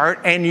marine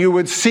chart, and you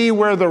would see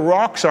where the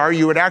rocks are.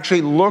 You would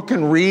actually look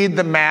and read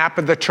the map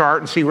of the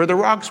chart and see where the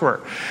rocks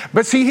were.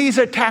 But see, he's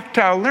a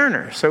tactile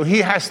learner, so he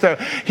has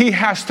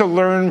to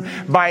learn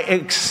by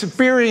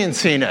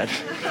experiencing it.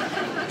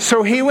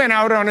 So he went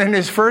out in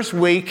his first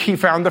week, he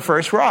found the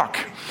first rock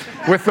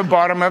with the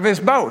bottom of his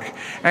boat.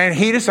 And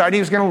he decided he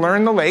was going to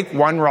learn the lake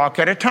one rock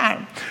at a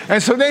time.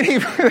 And so then he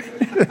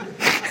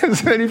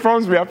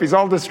phones me up. He's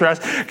all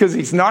distressed because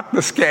he's knocked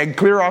the skeg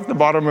clear off the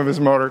bottom of his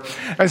motor.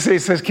 And so he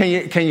says, can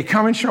you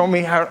come and show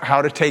me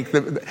how to take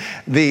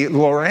the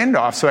lower end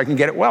off so I can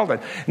get it welded?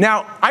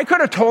 Now, I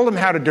could have told him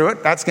how to do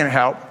it. That's going to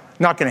help.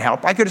 Not going to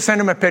help. I could have sent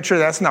him a picture.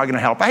 That's not going to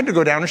help. I had to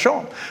go down and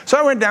show him. So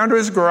I went down to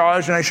his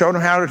garage and I showed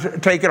him how to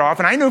take it off.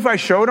 And I knew if I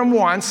showed him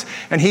once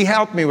and he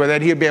helped me with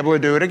it, he'd be able to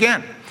do it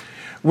again.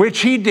 Which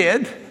he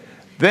did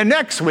the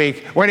next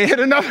week when he hit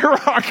another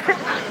rock.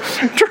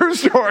 True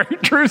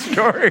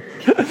story.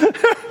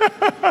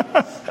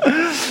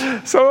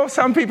 So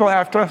some people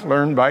have to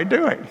learn by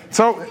doing.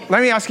 So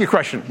let me ask you a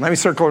question. Let me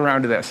circle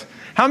around to this.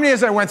 How many,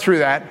 as I went through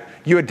that,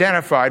 you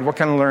identified what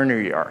kind of learner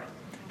you are?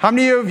 How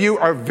many of you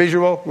are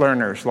visual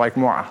learners like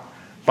moi?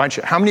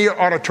 How many are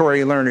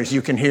auditory learners?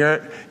 You can hear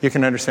it, you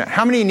can understand.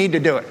 How many need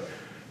to do it?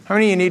 How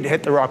many you need to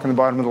hit the rock on the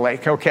bottom of the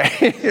lake?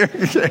 Okay.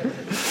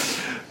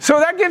 So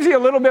that gives you a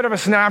little bit of a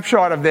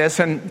snapshot of this.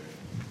 And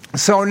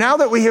so now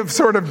that we have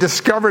sort of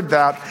discovered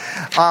that,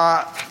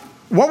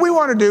 what we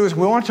want to do is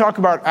we want to talk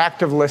about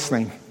active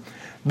listening.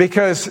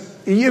 Because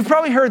you've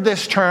probably heard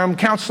this term,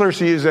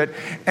 counselors use it,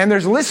 and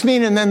there's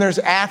listening and then there's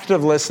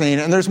active listening,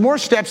 and there's more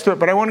steps to it,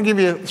 but I want to give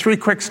you 3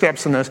 quick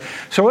steps in this.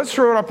 So let's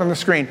throw it up on the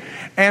screen.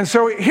 And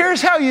so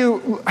here's how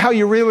you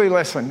really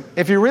listen.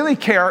 If you really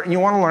care and you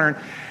want to learn,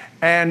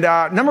 and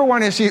number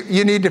 1 is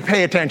you need to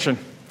pay attention.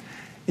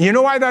 You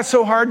know why that's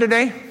so hard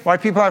today? Why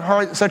people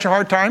have such a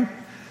hard time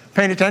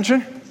paying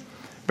attention?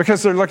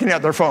 Because they're looking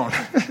at their phone.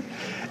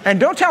 And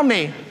don't tell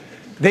me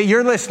that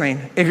you're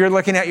listening if you're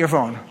looking at your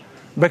phone.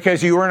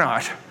 Because you are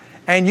not.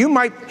 And you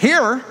might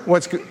hear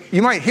words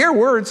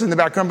in the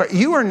background, but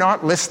you are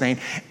not listening.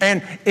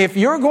 And if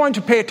you're going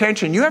to pay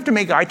attention, you have to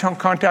make eye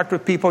contact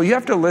with people. You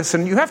have to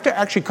listen. You have to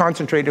actually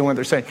concentrate on what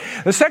they're saying.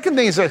 The second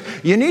thing is that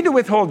you need to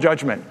withhold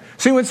judgment.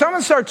 See, when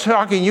someone starts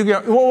talking, you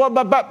go, well,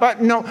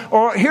 but no,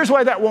 or here's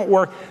why that won't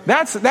work.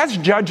 That's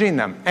judging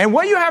them. And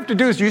what you have to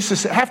do is you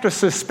have to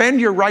suspend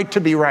your right to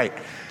be right.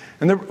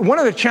 And one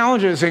of the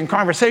challenges in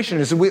conversation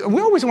is we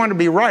always want to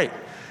be right.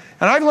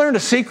 And I've learned a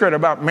secret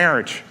about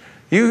marriage.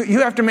 You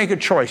have to make a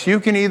choice.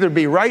 You can either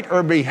be right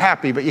or be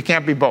happy, but you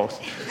can't be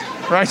both.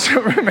 Right?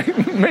 So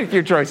make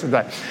your choice of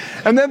that.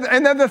 And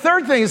then the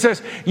third thing is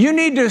this. You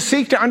need to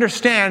seek to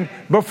understand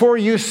before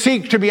you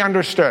seek to be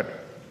understood.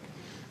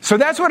 So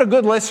that's what a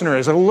good listener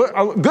is. A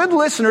good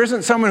listener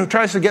isn't someone who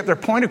tries to get their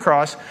point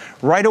across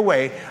right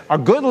away. A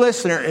good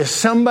listener is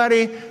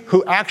somebody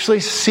who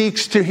actually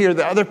seeks to hear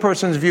the other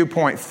person's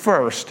viewpoint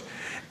first.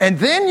 And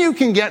then you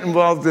can get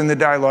involved in the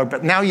dialogue,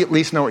 but now you at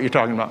least know what you're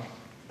talking about.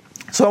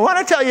 So I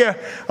want to tell you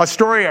a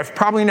story I've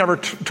probably never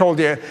told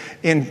you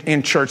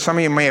in church. Some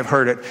of you may have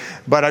heard it,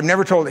 but I've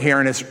never told it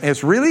here, and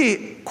it's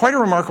really quite a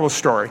remarkable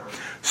story.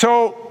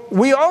 So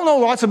we all know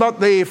lots about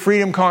the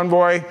Freedom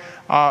Convoy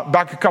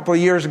back a couple of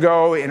years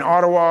ago in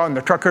Ottawa, and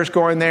the truckers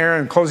going there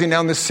and closing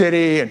down the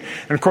city, and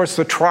of course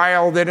the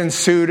trial that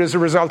ensued as a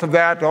result of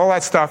that, all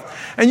that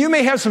stuff. And you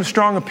may have some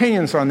strong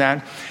opinions on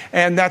that,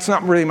 and that's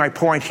not really my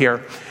point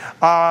here.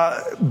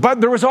 But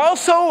there was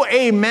also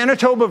a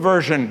Manitoba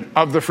version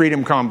of the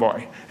Freedom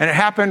Convoy. And it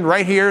happened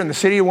right here in the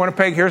city of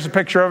Winnipeg. Here's a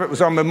picture of it. It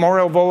was on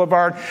Memorial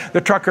Boulevard.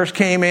 The truckers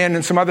came in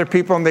and some other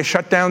people, and they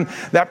shut down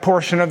that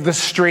portion of the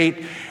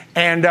street.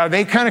 And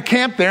they kind of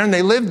camped there, and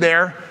they lived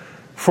there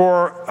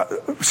for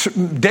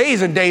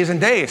days and days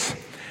and days.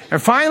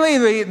 And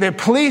finally, the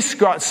police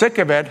got sick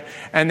of it,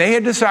 and they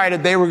had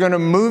decided they were going to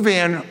move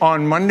in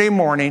on Monday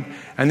morning,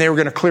 and they were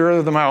going to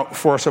clear them out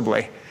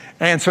forcibly.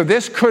 And so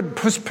this could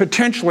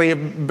potentially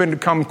have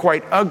become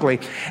quite ugly.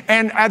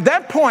 And at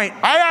that point,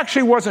 I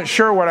actually wasn't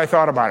sure what I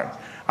thought about it.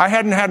 I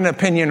hadn't had an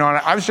opinion on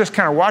it. I was just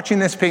kind of watching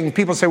this thing.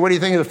 People say, "What do you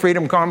think of the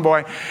Freedom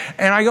Convoy?"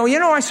 And I go,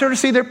 I sort of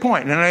see their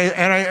point, and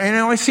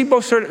I see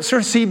both sort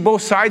of see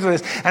both sides of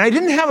this. And I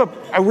didn't have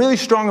a really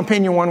strong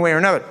opinion one way or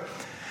another.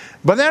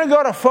 But then I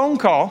got a phone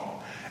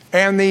call,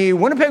 and the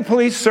Winnipeg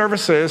Police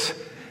Services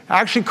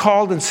actually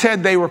called and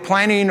said they were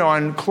planning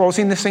on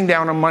closing this thing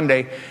down on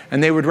Monday,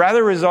 and they would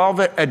rather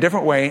resolve it a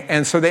different way.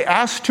 And so they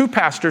asked two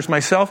pastors,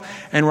 myself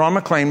and Ron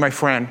McLean, my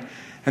friend,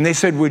 and they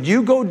said, "Would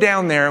you go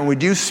down there and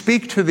would you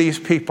speak to these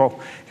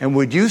people and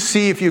would you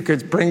see if you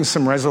could bring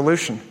some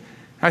resolution?"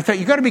 I thought,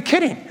 you got to be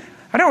kidding.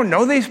 I don't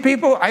know these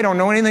people. I don't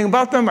know anything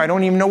about them. I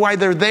don't even know why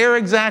they're there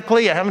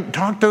exactly. I haven't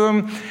talked to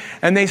them.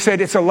 And they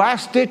said, "It's a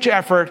last-ditch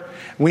effort.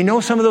 We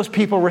know some of those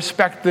people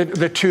respect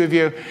the two of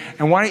you,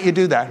 and why don't you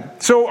do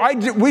that?" So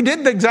we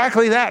did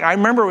exactly that. I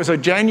remember it was a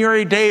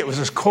January day. It was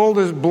as cold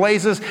as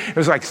blazes. It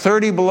was like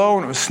 30 below,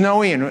 and it was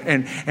snowy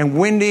and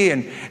windy.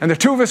 And the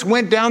two of us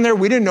went down there.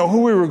 We didn't know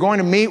who we were going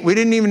to meet. We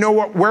didn't even know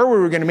where we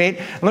were going to meet.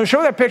 And let me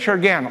show that picture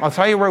again. I'll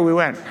tell you where we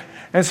went.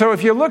 And so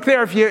if you look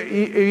there, if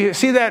you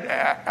see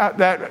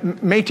that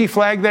Métis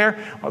flag there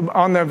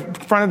on the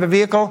front of the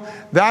vehicle,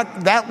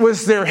 that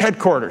was their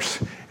headquarters.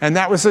 And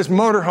that was this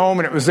motorhome,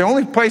 and it was the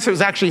only place that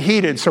was actually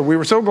heated. So we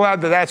were so glad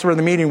that that's where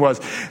the meeting was.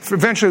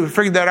 Eventually we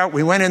figured that out.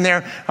 We went in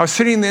there. I was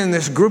sitting in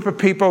this group of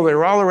people. They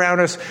were all around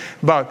us,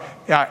 about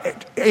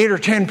 8 or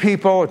 10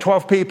 people or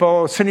 12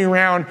 people sitting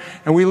around,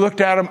 and we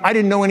looked at them. I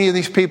didn't know any of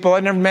these people.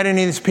 I'd never met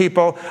any of these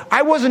people.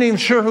 I wasn't even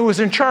sure who was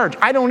in charge.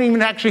 I don't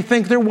even actually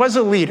think there was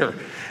a leader.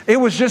 It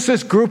was just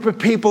this group of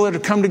people that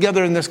had come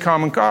together in this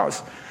common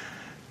cause.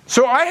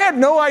 So I had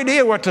no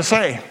idea what to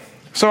say.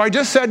 So I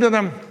just said to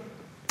them,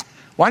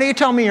 "Why don't you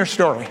tell me your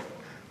story?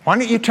 Why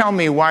don't you tell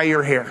me why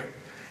you're here?"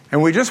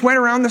 And we just went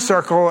around the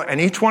circle, and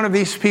each one of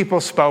these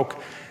people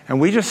spoke, and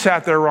we just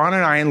sat there, Ron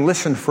and I, and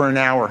listened for an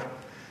hour.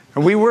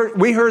 And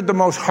we heard the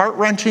most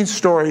heart-wrenching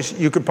stories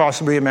you could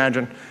possibly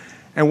imagine.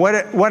 And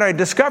what I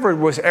discovered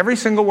was every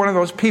single one of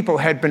those people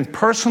had been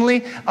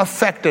personally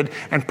affected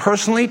and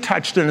personally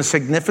touched in a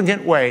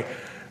significant way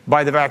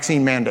by the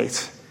vaccine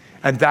mandates.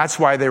 And that's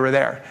why they were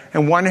there.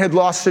 And one had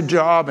lost a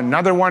job,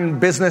 another one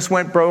business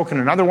went broke,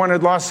 and another one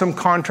had lost some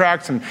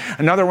contracts, and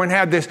another one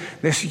had this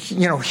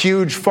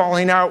huge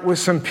falling out with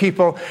some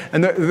people.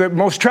 And the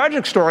most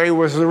tragic story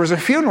was there was a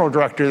funeral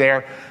director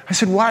there. I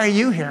said, "Why are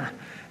you here?"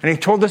 And he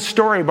told this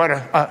story about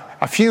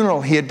a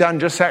funeral he had done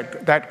just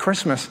that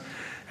Christmas.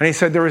 And he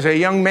said there was a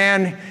young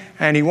man,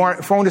 and he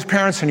phoned his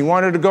parents, and he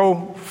wanted to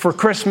go for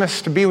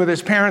Christmas to be with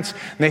his parents.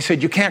 And they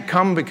said, "You can't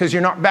come because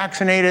you're not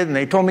vaccinated." And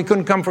they told him he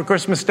couldn't come for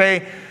Christmas Day.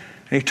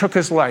 And he took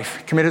his life,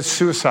 committed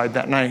suicide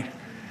that night.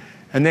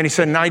 And then he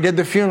said, "And I did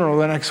the funeral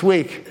the next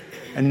week,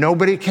 and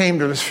nobody came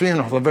to this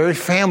funeral. The very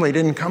family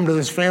didn't come to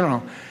this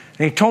funeral."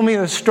 And he told me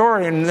the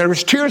story, and there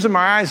was tears in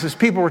my eyes as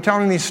people were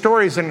telling these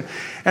stories. And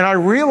I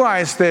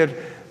realized that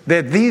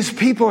these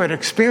people had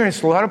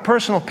experienced a lot of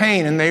personal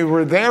pain, and they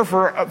were there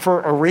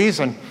for a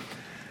reason.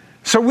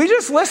 So we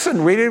just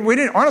listened. We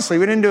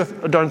didn't do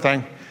a darn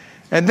thing.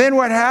 And then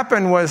what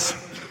happened was,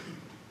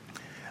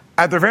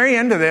 at the very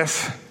end of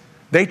this,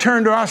 they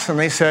turned to us and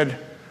they said,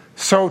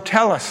 "So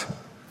tell us,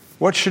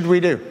 what should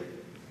we do?"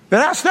 They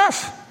asked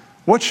us,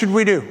 "What should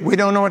we do? We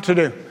don't know what to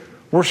do.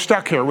 We're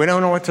stuck here. We don't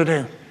know what to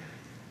do."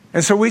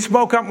 And so we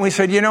spoke up and we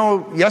said,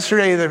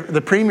 yesterday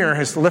the Premier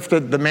has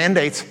lifted the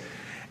mandates.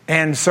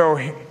 And so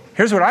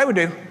here's what I would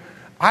do.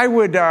 I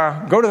would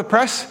go to the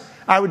press.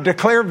 I would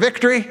declare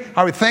victory.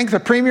 I would thank the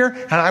Premier,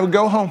 and I would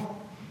go home.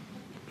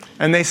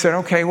 And they said,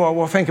 "Okay, well,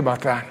 we'll think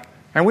about that."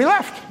 And we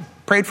left.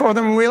 Prayed for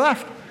them, and we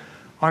left.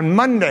 On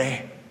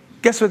Monday,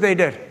 guess what they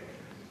did?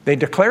 They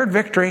declared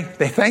victory.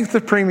 They thanked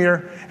the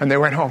Premier, and they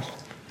went home.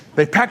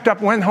 They packed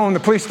up, went home. The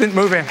police didn't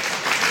move in.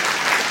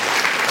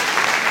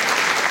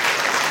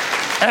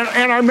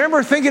 And I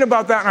remember thinking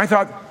about that, and I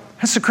thought,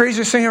 that's the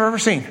craziest thing I've ever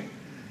seen.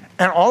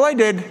 And all I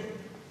did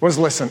was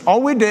listen.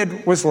 All we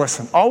did was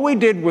listen. All we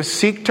did was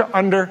seek to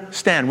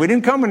understand. We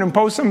didn't come and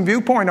impose some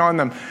viewpoint on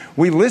them.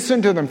 We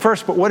listened to them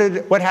first, but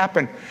what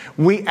happened?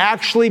 We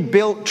actually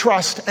built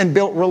trust and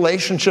built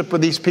relationship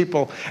with these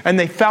people. And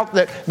they felt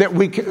that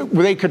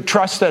they could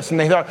trust us, and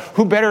they thought,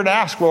 who better to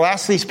ask? We'll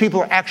ask these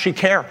people who actually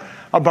care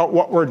about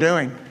what we're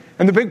doing.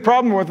 And the big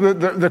problem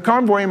with the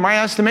convoy, in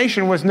my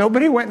estimation, was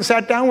nobody went and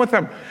sat down with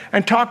them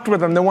and talked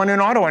with them, the one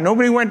in Ottawa.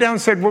 Nobody went down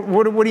and said,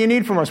 what do you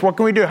need from us? What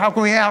can we do? How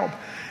can we help?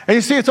 And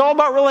you see, it's all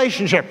about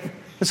relationship.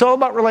 It's all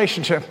about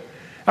relationship.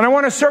 And I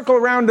want to circle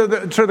around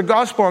to the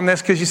gospel on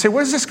this, because you say, what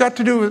has this got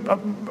to do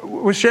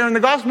with sharing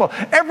the gospel?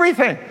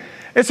 Everything.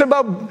 It's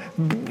about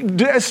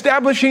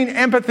establishing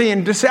empathy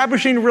and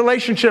establishing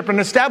relationship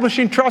and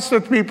establishing trust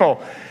with people.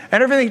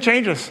 And everything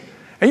changes.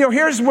 And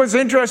here's what's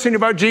interesting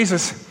about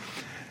Jesus.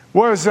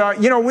 We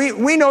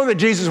know that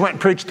Jesus went and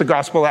preached the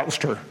gospel. That was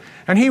true.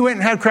 And he went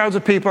and had crowds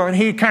of people, and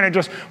he kind of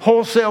just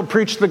wholesale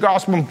preached the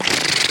gospel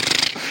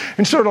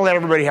and sort of let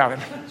everybody have it.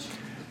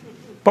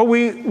 But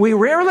we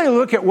rarely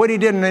look at what he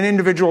did on an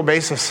individual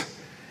basis.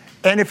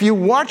 And if you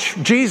watch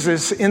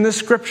Jesus in the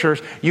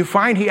scriptures, you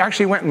find he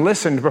actually went and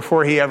listened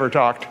before he ever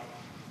talked.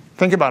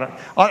 Think about it.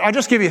 I'll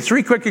just give you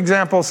 3 quick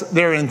examples.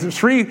 They're in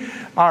 3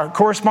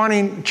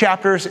 corresponding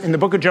chapters in the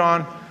book of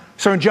John.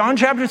 So in John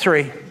chapter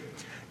 3,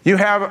 you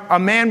have a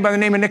man by the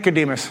name of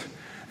Nicodemus.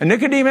 And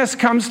Nicodemus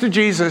comes to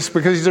Jesus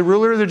because he's a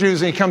ruler of the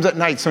Jews, and he comes at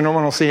night so no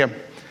one will see him.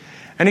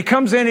 And he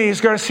comes in and he's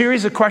got a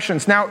series of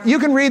questions. Now, you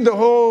can read the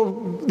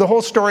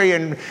whole story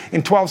in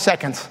 12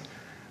 seconds.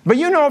 But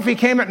you know if he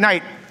came at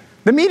night,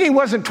 the meeting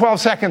wasn't 12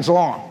 seconds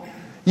long.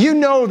 You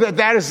know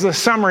that is the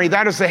summary,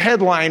 that is the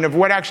headline of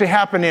what actually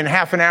happened in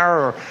half an hour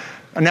or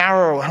an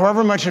hour or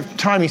however much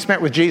time he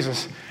spent with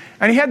Jesus.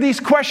 And he had these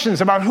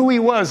questions about who he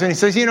was. And he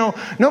says,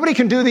 nobody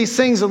can do these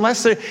things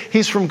unless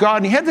he's from God.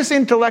 And he had this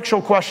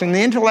intellectual question.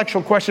 The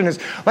intellectual question is,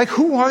 like,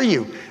 who are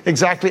you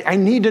exactly? I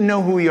need to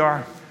know who you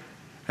are.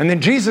 And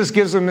then Jesus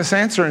gives him this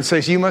answer and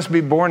says, you must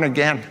be born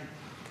again.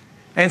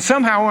 And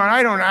somehow, and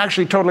I don't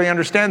actually totally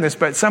understand this,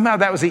 but somehow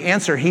that was the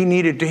answer he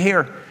needed to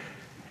hear.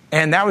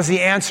 And that was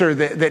the answer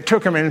that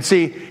took him. And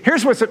see,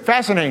 here's what's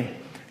fascinating.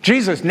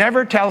 Jesus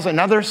never tells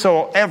another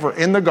soul ever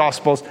in the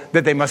Gospels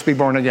that they must be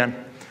born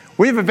again.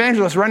 We have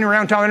evangelists running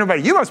around telling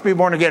everybody, you must be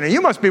born again, and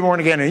you must be born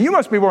again, and you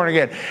must be born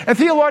again. And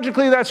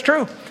theologically, that's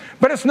true.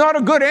 But it's not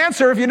a good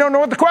answer if you don't know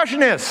what the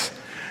question is.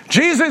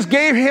 Jesus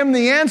gave him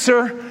the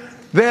answer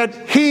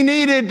that he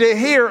needed to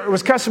hear. It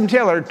was custom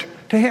tailored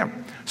to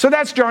him. So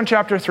that's John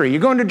chapter 3. You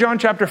go into John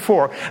chapter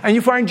 4, and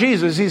you find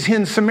Jesus. He's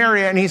in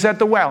Samaria, and he's at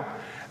the well.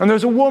 And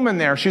there's a woman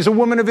there. She's a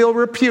woman of ill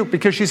repute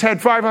because she's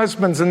had 5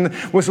 husbands and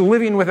was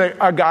living with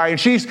a guy. And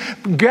she's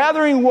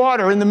gathering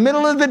water in the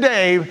middle of the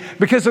day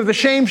because of the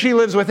shame she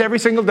lives with every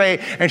single day.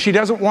 And she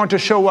doesn't want to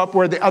show up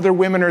where the other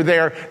women are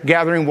there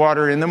gathering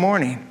water in the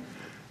morning.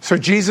 So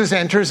Jesus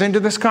enters into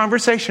this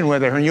conversation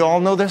with her. And you all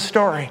know this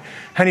story.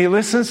 And he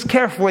listens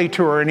carefully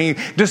to her. And he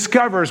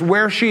discovers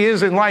where she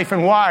is in life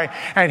and why.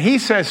 And he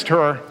says to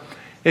her,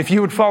 if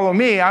you would follow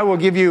me, I will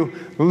give you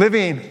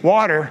living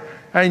water,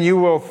 and you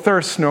will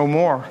thirst no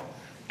more.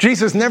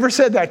 Jesus never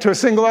said that to a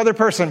single other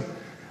person,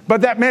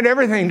 but that meant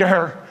everything to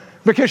her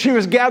because she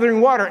was gathering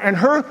water, and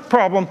her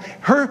problem,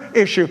 her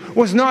issue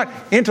was not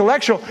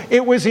intellectual,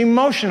 it was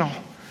emotional.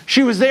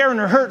 She was there in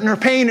her hurt and her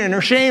pain and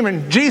her shame,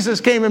 and Jesus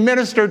came and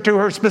ministered to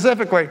her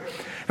specifically.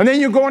 And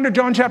then you go into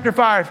John chapter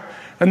 5,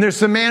 and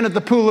there's the man at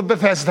the pool of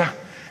Bethesda,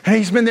 and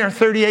he's been there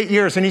 38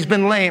 years, and he's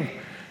been lame.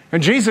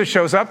 And Jesus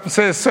shows up and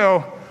says,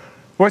 so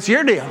what's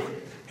your deal?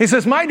 He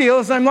says, my deal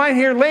is I'm lying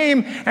here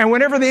lame, and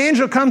whenever the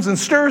angel comes and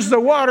stirs the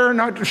water,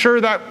 not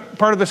sure that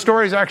part of the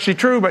story is actually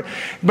true, but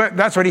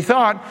that's what he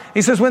thought.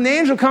 He says, when the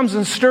angel comes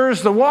and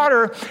stirs the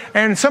water,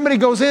 and somebody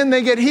goes in,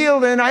 they get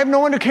healed, and I have no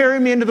one to carry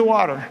me into the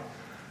water.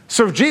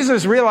 So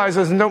Jesus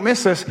realizes, and don't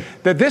miss this,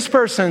 that this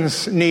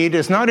person's need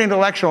is not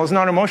intellectual, it's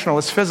not emotional,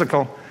 it's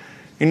physical.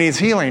 He needs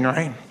healing,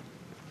 right?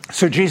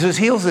 So Jesus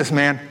heals this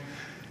man.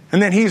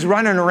 And then he's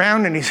running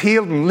around and he's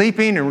healed and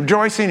leaping and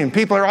rejoicing, and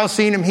people are all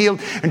seeing him healed.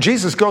 And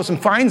Jesus goes and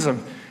finds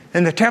him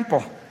in the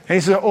temple. And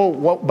he says, oh,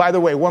 well, by the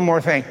way, one more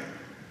thing.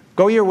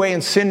 Go your way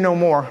and sin no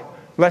more,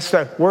 lest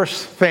the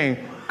worst thing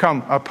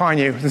come upon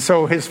you. And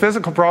so his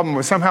physical problem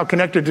was somehow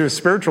connected to his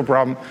spiritual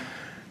problem.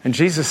 And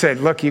Jesus said,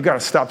 look, you got to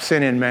stop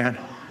sinning, man.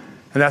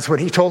 And that's what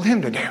he told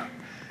him to do.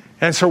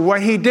 And so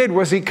what he did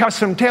was he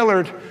custom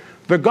tailored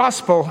the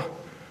gospel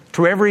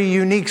to every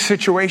unique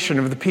situation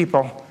of the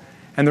people.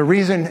 And the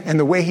reason and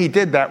the way he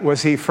did that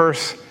was he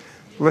first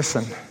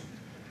listened.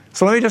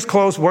 So let me just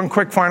close one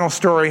quick final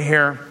story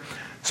here.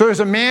 So there's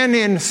a man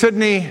in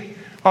Sydney,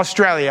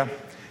 Australia.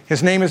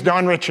 His name is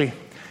Don Ritchie.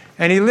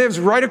 And he lives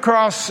right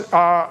across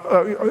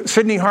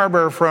Sydney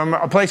Harbour from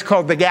a place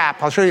called The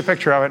Gap. I'll show you a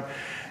picture of it.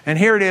 And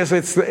here it is.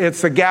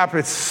 It's The Gap.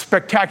 It's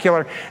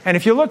spectacular. And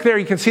if you look there,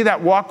 you can see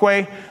that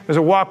walkway. There's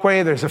a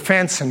walkway. There's a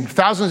fence. And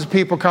thousands of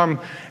people come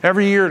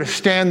every year to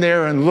stand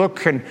there and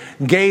look and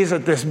gaze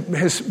at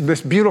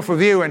this beautiful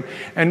view.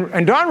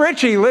 And Don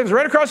Ritchie lives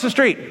right across the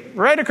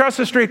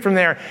street from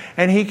there.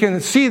 And he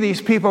can see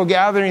these people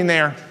gathering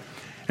there.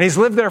 And he's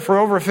lived there for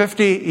over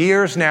 50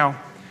 years now.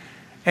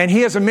 And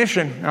he has a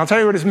mission. And I'll tell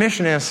you what his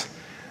mission is.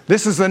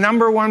 This is the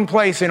 #1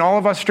 place in all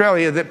of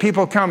Australia that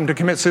people come to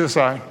commit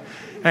suicide.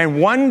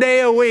 And one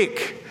day a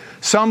week,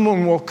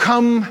 someone will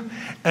come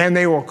and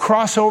they will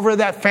cross over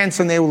that fence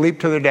and they will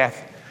leap to their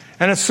death.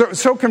 And it's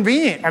so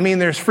convenient. I mean,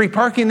 there's free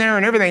parking there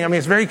and everything. I mean,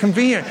 it's very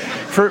convenient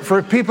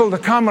for people to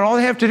come, and all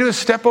they have to do is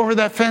step over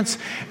that fence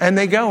and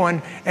they go.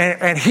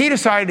 And he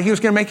decided he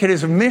was going to make it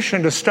his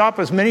mission to stop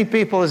as many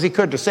people as he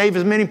could, to save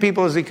as many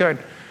people as he could.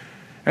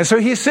 And so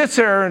he sits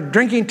there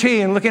drinking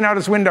tea and looking out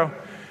his window.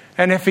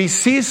 And if he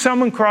sees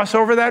someone cross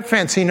over that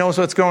fence, he knows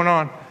what's going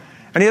on.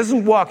 And he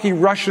doesn't walk, he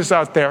rushes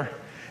out there.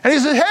 And he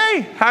says,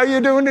 hey, how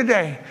you doing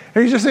today?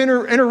 And he just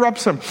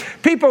interrupts them.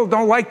 People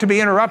don't like to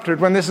be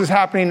interrupted when this is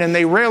happening, and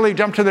they rarely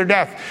jump to their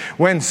death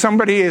when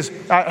somebody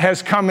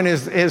has come and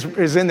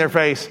is in their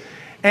face.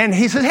 And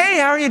he says, hey,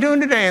 how are you doing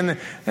today? And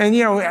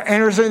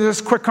enters into this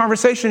quick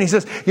conversation. He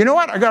says, you know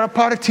what? I got a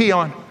pot of tea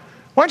on.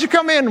 Why don't you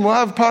come in and we'll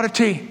have a pot of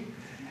tea?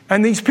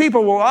 And these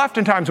people will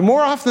oftentimes,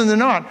 more often than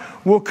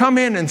not, will come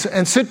in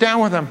and sit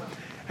down with him.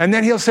 And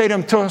then he'll say to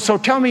them, so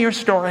tell me your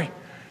story.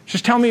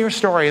 Just tell me your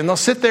story. And they'll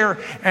sit there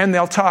and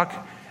they'll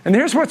talk. And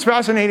here's what's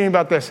fascinating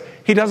about this.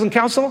 He doesn't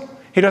counsel.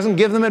 He doesn't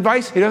give them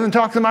advice. He doesn't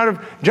talk them out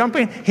of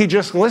jumping. He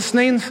just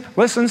listens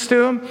to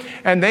them.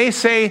 And they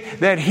say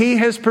that he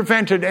has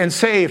prevented and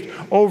saved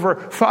over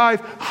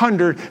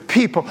 500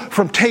 people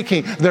from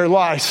taking their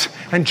lives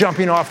and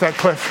jumping off that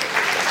cliff.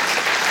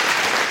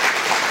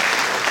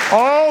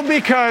 All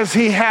because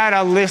he had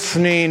a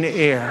listening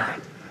ear.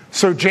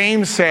 So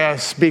James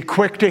says, be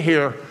quick to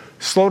hear,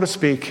 slow to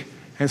speak,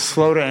 and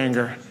slow to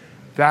anger.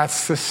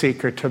 That's the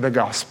secret to the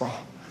gospel.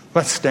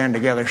 Let's stand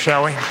together,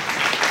 shall we?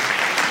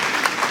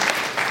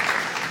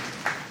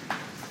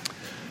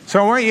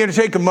 So I want you to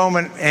take a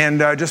moment and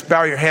just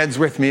bow your heads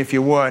with me, if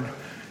you would,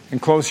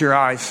 and close your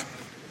eyes.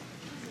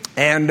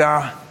 And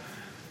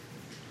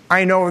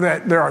I know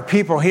that there are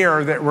people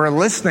here that were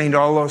listening to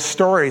all those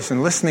stories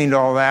and listening to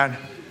all that.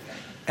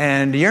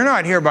 And you're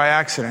not here by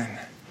accident.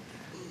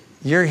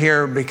 You're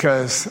here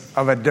because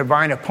of a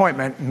divine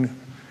appointment. And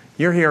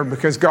you're here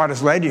because God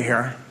has led you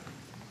here.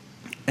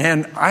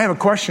 And I have a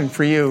question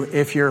for you.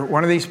 If you're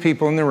one of these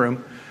people in the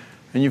room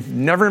and you've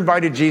never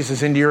invited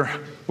Jesus into your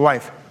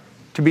life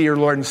to be your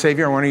Lord and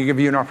Savior, I want to give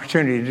you an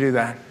opportunity to do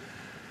that.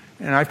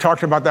 And I've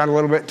talked about that a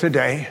little bit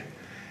today.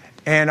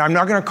 And I'm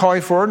not going to call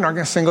you forward. I'm not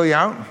going to single you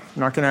out. I'm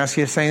not going to ask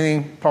you to say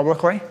anything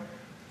publicly.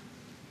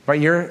 But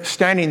you're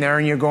standing there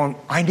and you're going,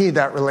 I need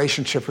that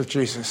relationship with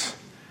Jesus.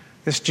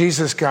 This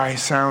Jesus guy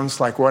sounds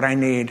like what I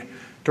need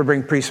to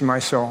bring peace in my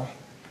soul.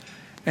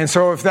 And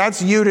so if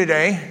that's you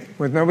today,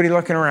 with nobody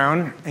looking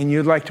around, and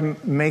you'd like to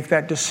make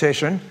that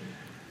decision,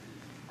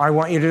 I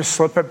want you to just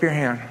slip up your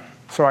hand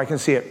so I can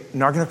see it. I'm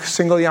not going to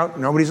single you out.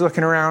 Nobody's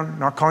looking around.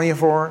 Not calling you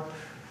forward.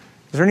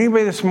 Is there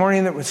anybody this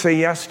morning that would say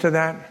yes to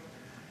that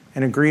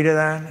and agree to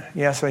that?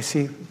 Yes, I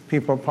see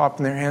people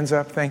popping their hands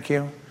up. Thank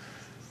you.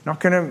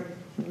 Not going to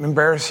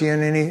embarrass you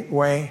in any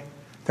way.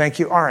 Thank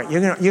you. All right, you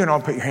can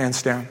all put your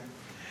hands down.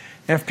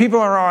 And if people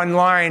are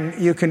online,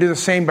 you can do the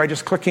same by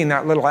just clicking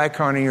that little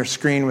icon on your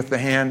screen with the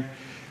hand.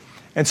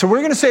 And so we're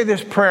going to say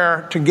this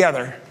prayer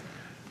together,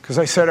 because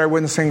I said I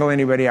wouldn't single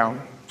anybody out.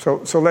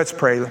 So let's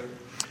pray.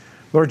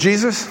 Lord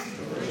Jesus,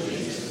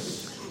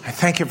 I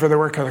thank you for the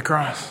work of the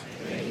cross.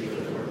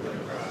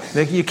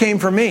 That you came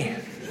for me,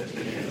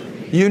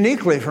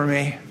 uniquely for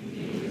me.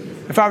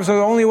 If I was the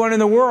only one in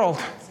the world,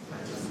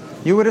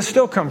 you would have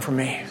still come for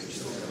me.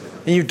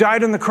 And you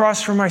died on the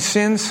cross for my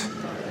sins.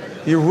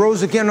 You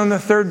rose again on the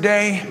third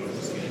day.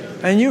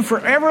 And you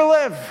forever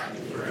live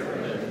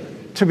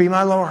to be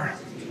my Lord.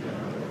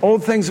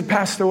 Old things have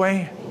passed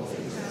away.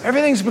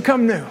 Everything's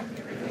become new.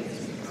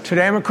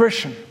 Today I'm a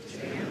Christian.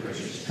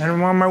 And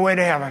I'm on my way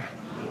to heaven.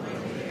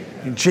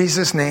 In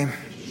Jesus' name,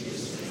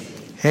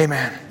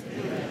 amen.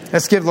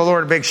 Let's give the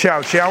Lord a big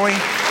shout, shall we?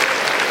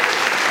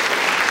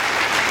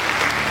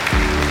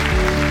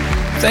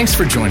 Thanks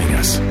for joining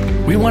us.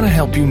 We want to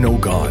help you know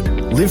God,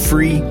 live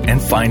free,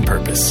 and find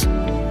purpose.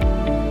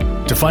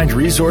 To find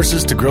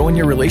resources to grow in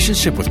your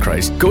relationship with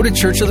Christ, go to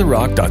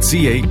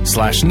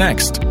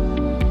churchoftherock.ca/next.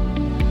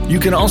 You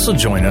can also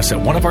join us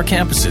at one of our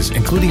campuses,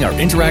 including our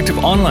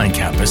interactive online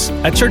campus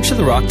at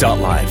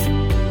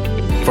churchoftherock.live.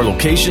 For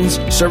locations,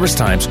 service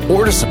times,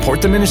 or to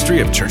support the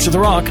ministry of Church of the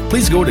Rock,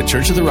 please go to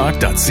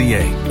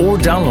churchoftherock.ca or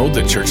download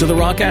the Church of the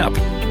Rock app.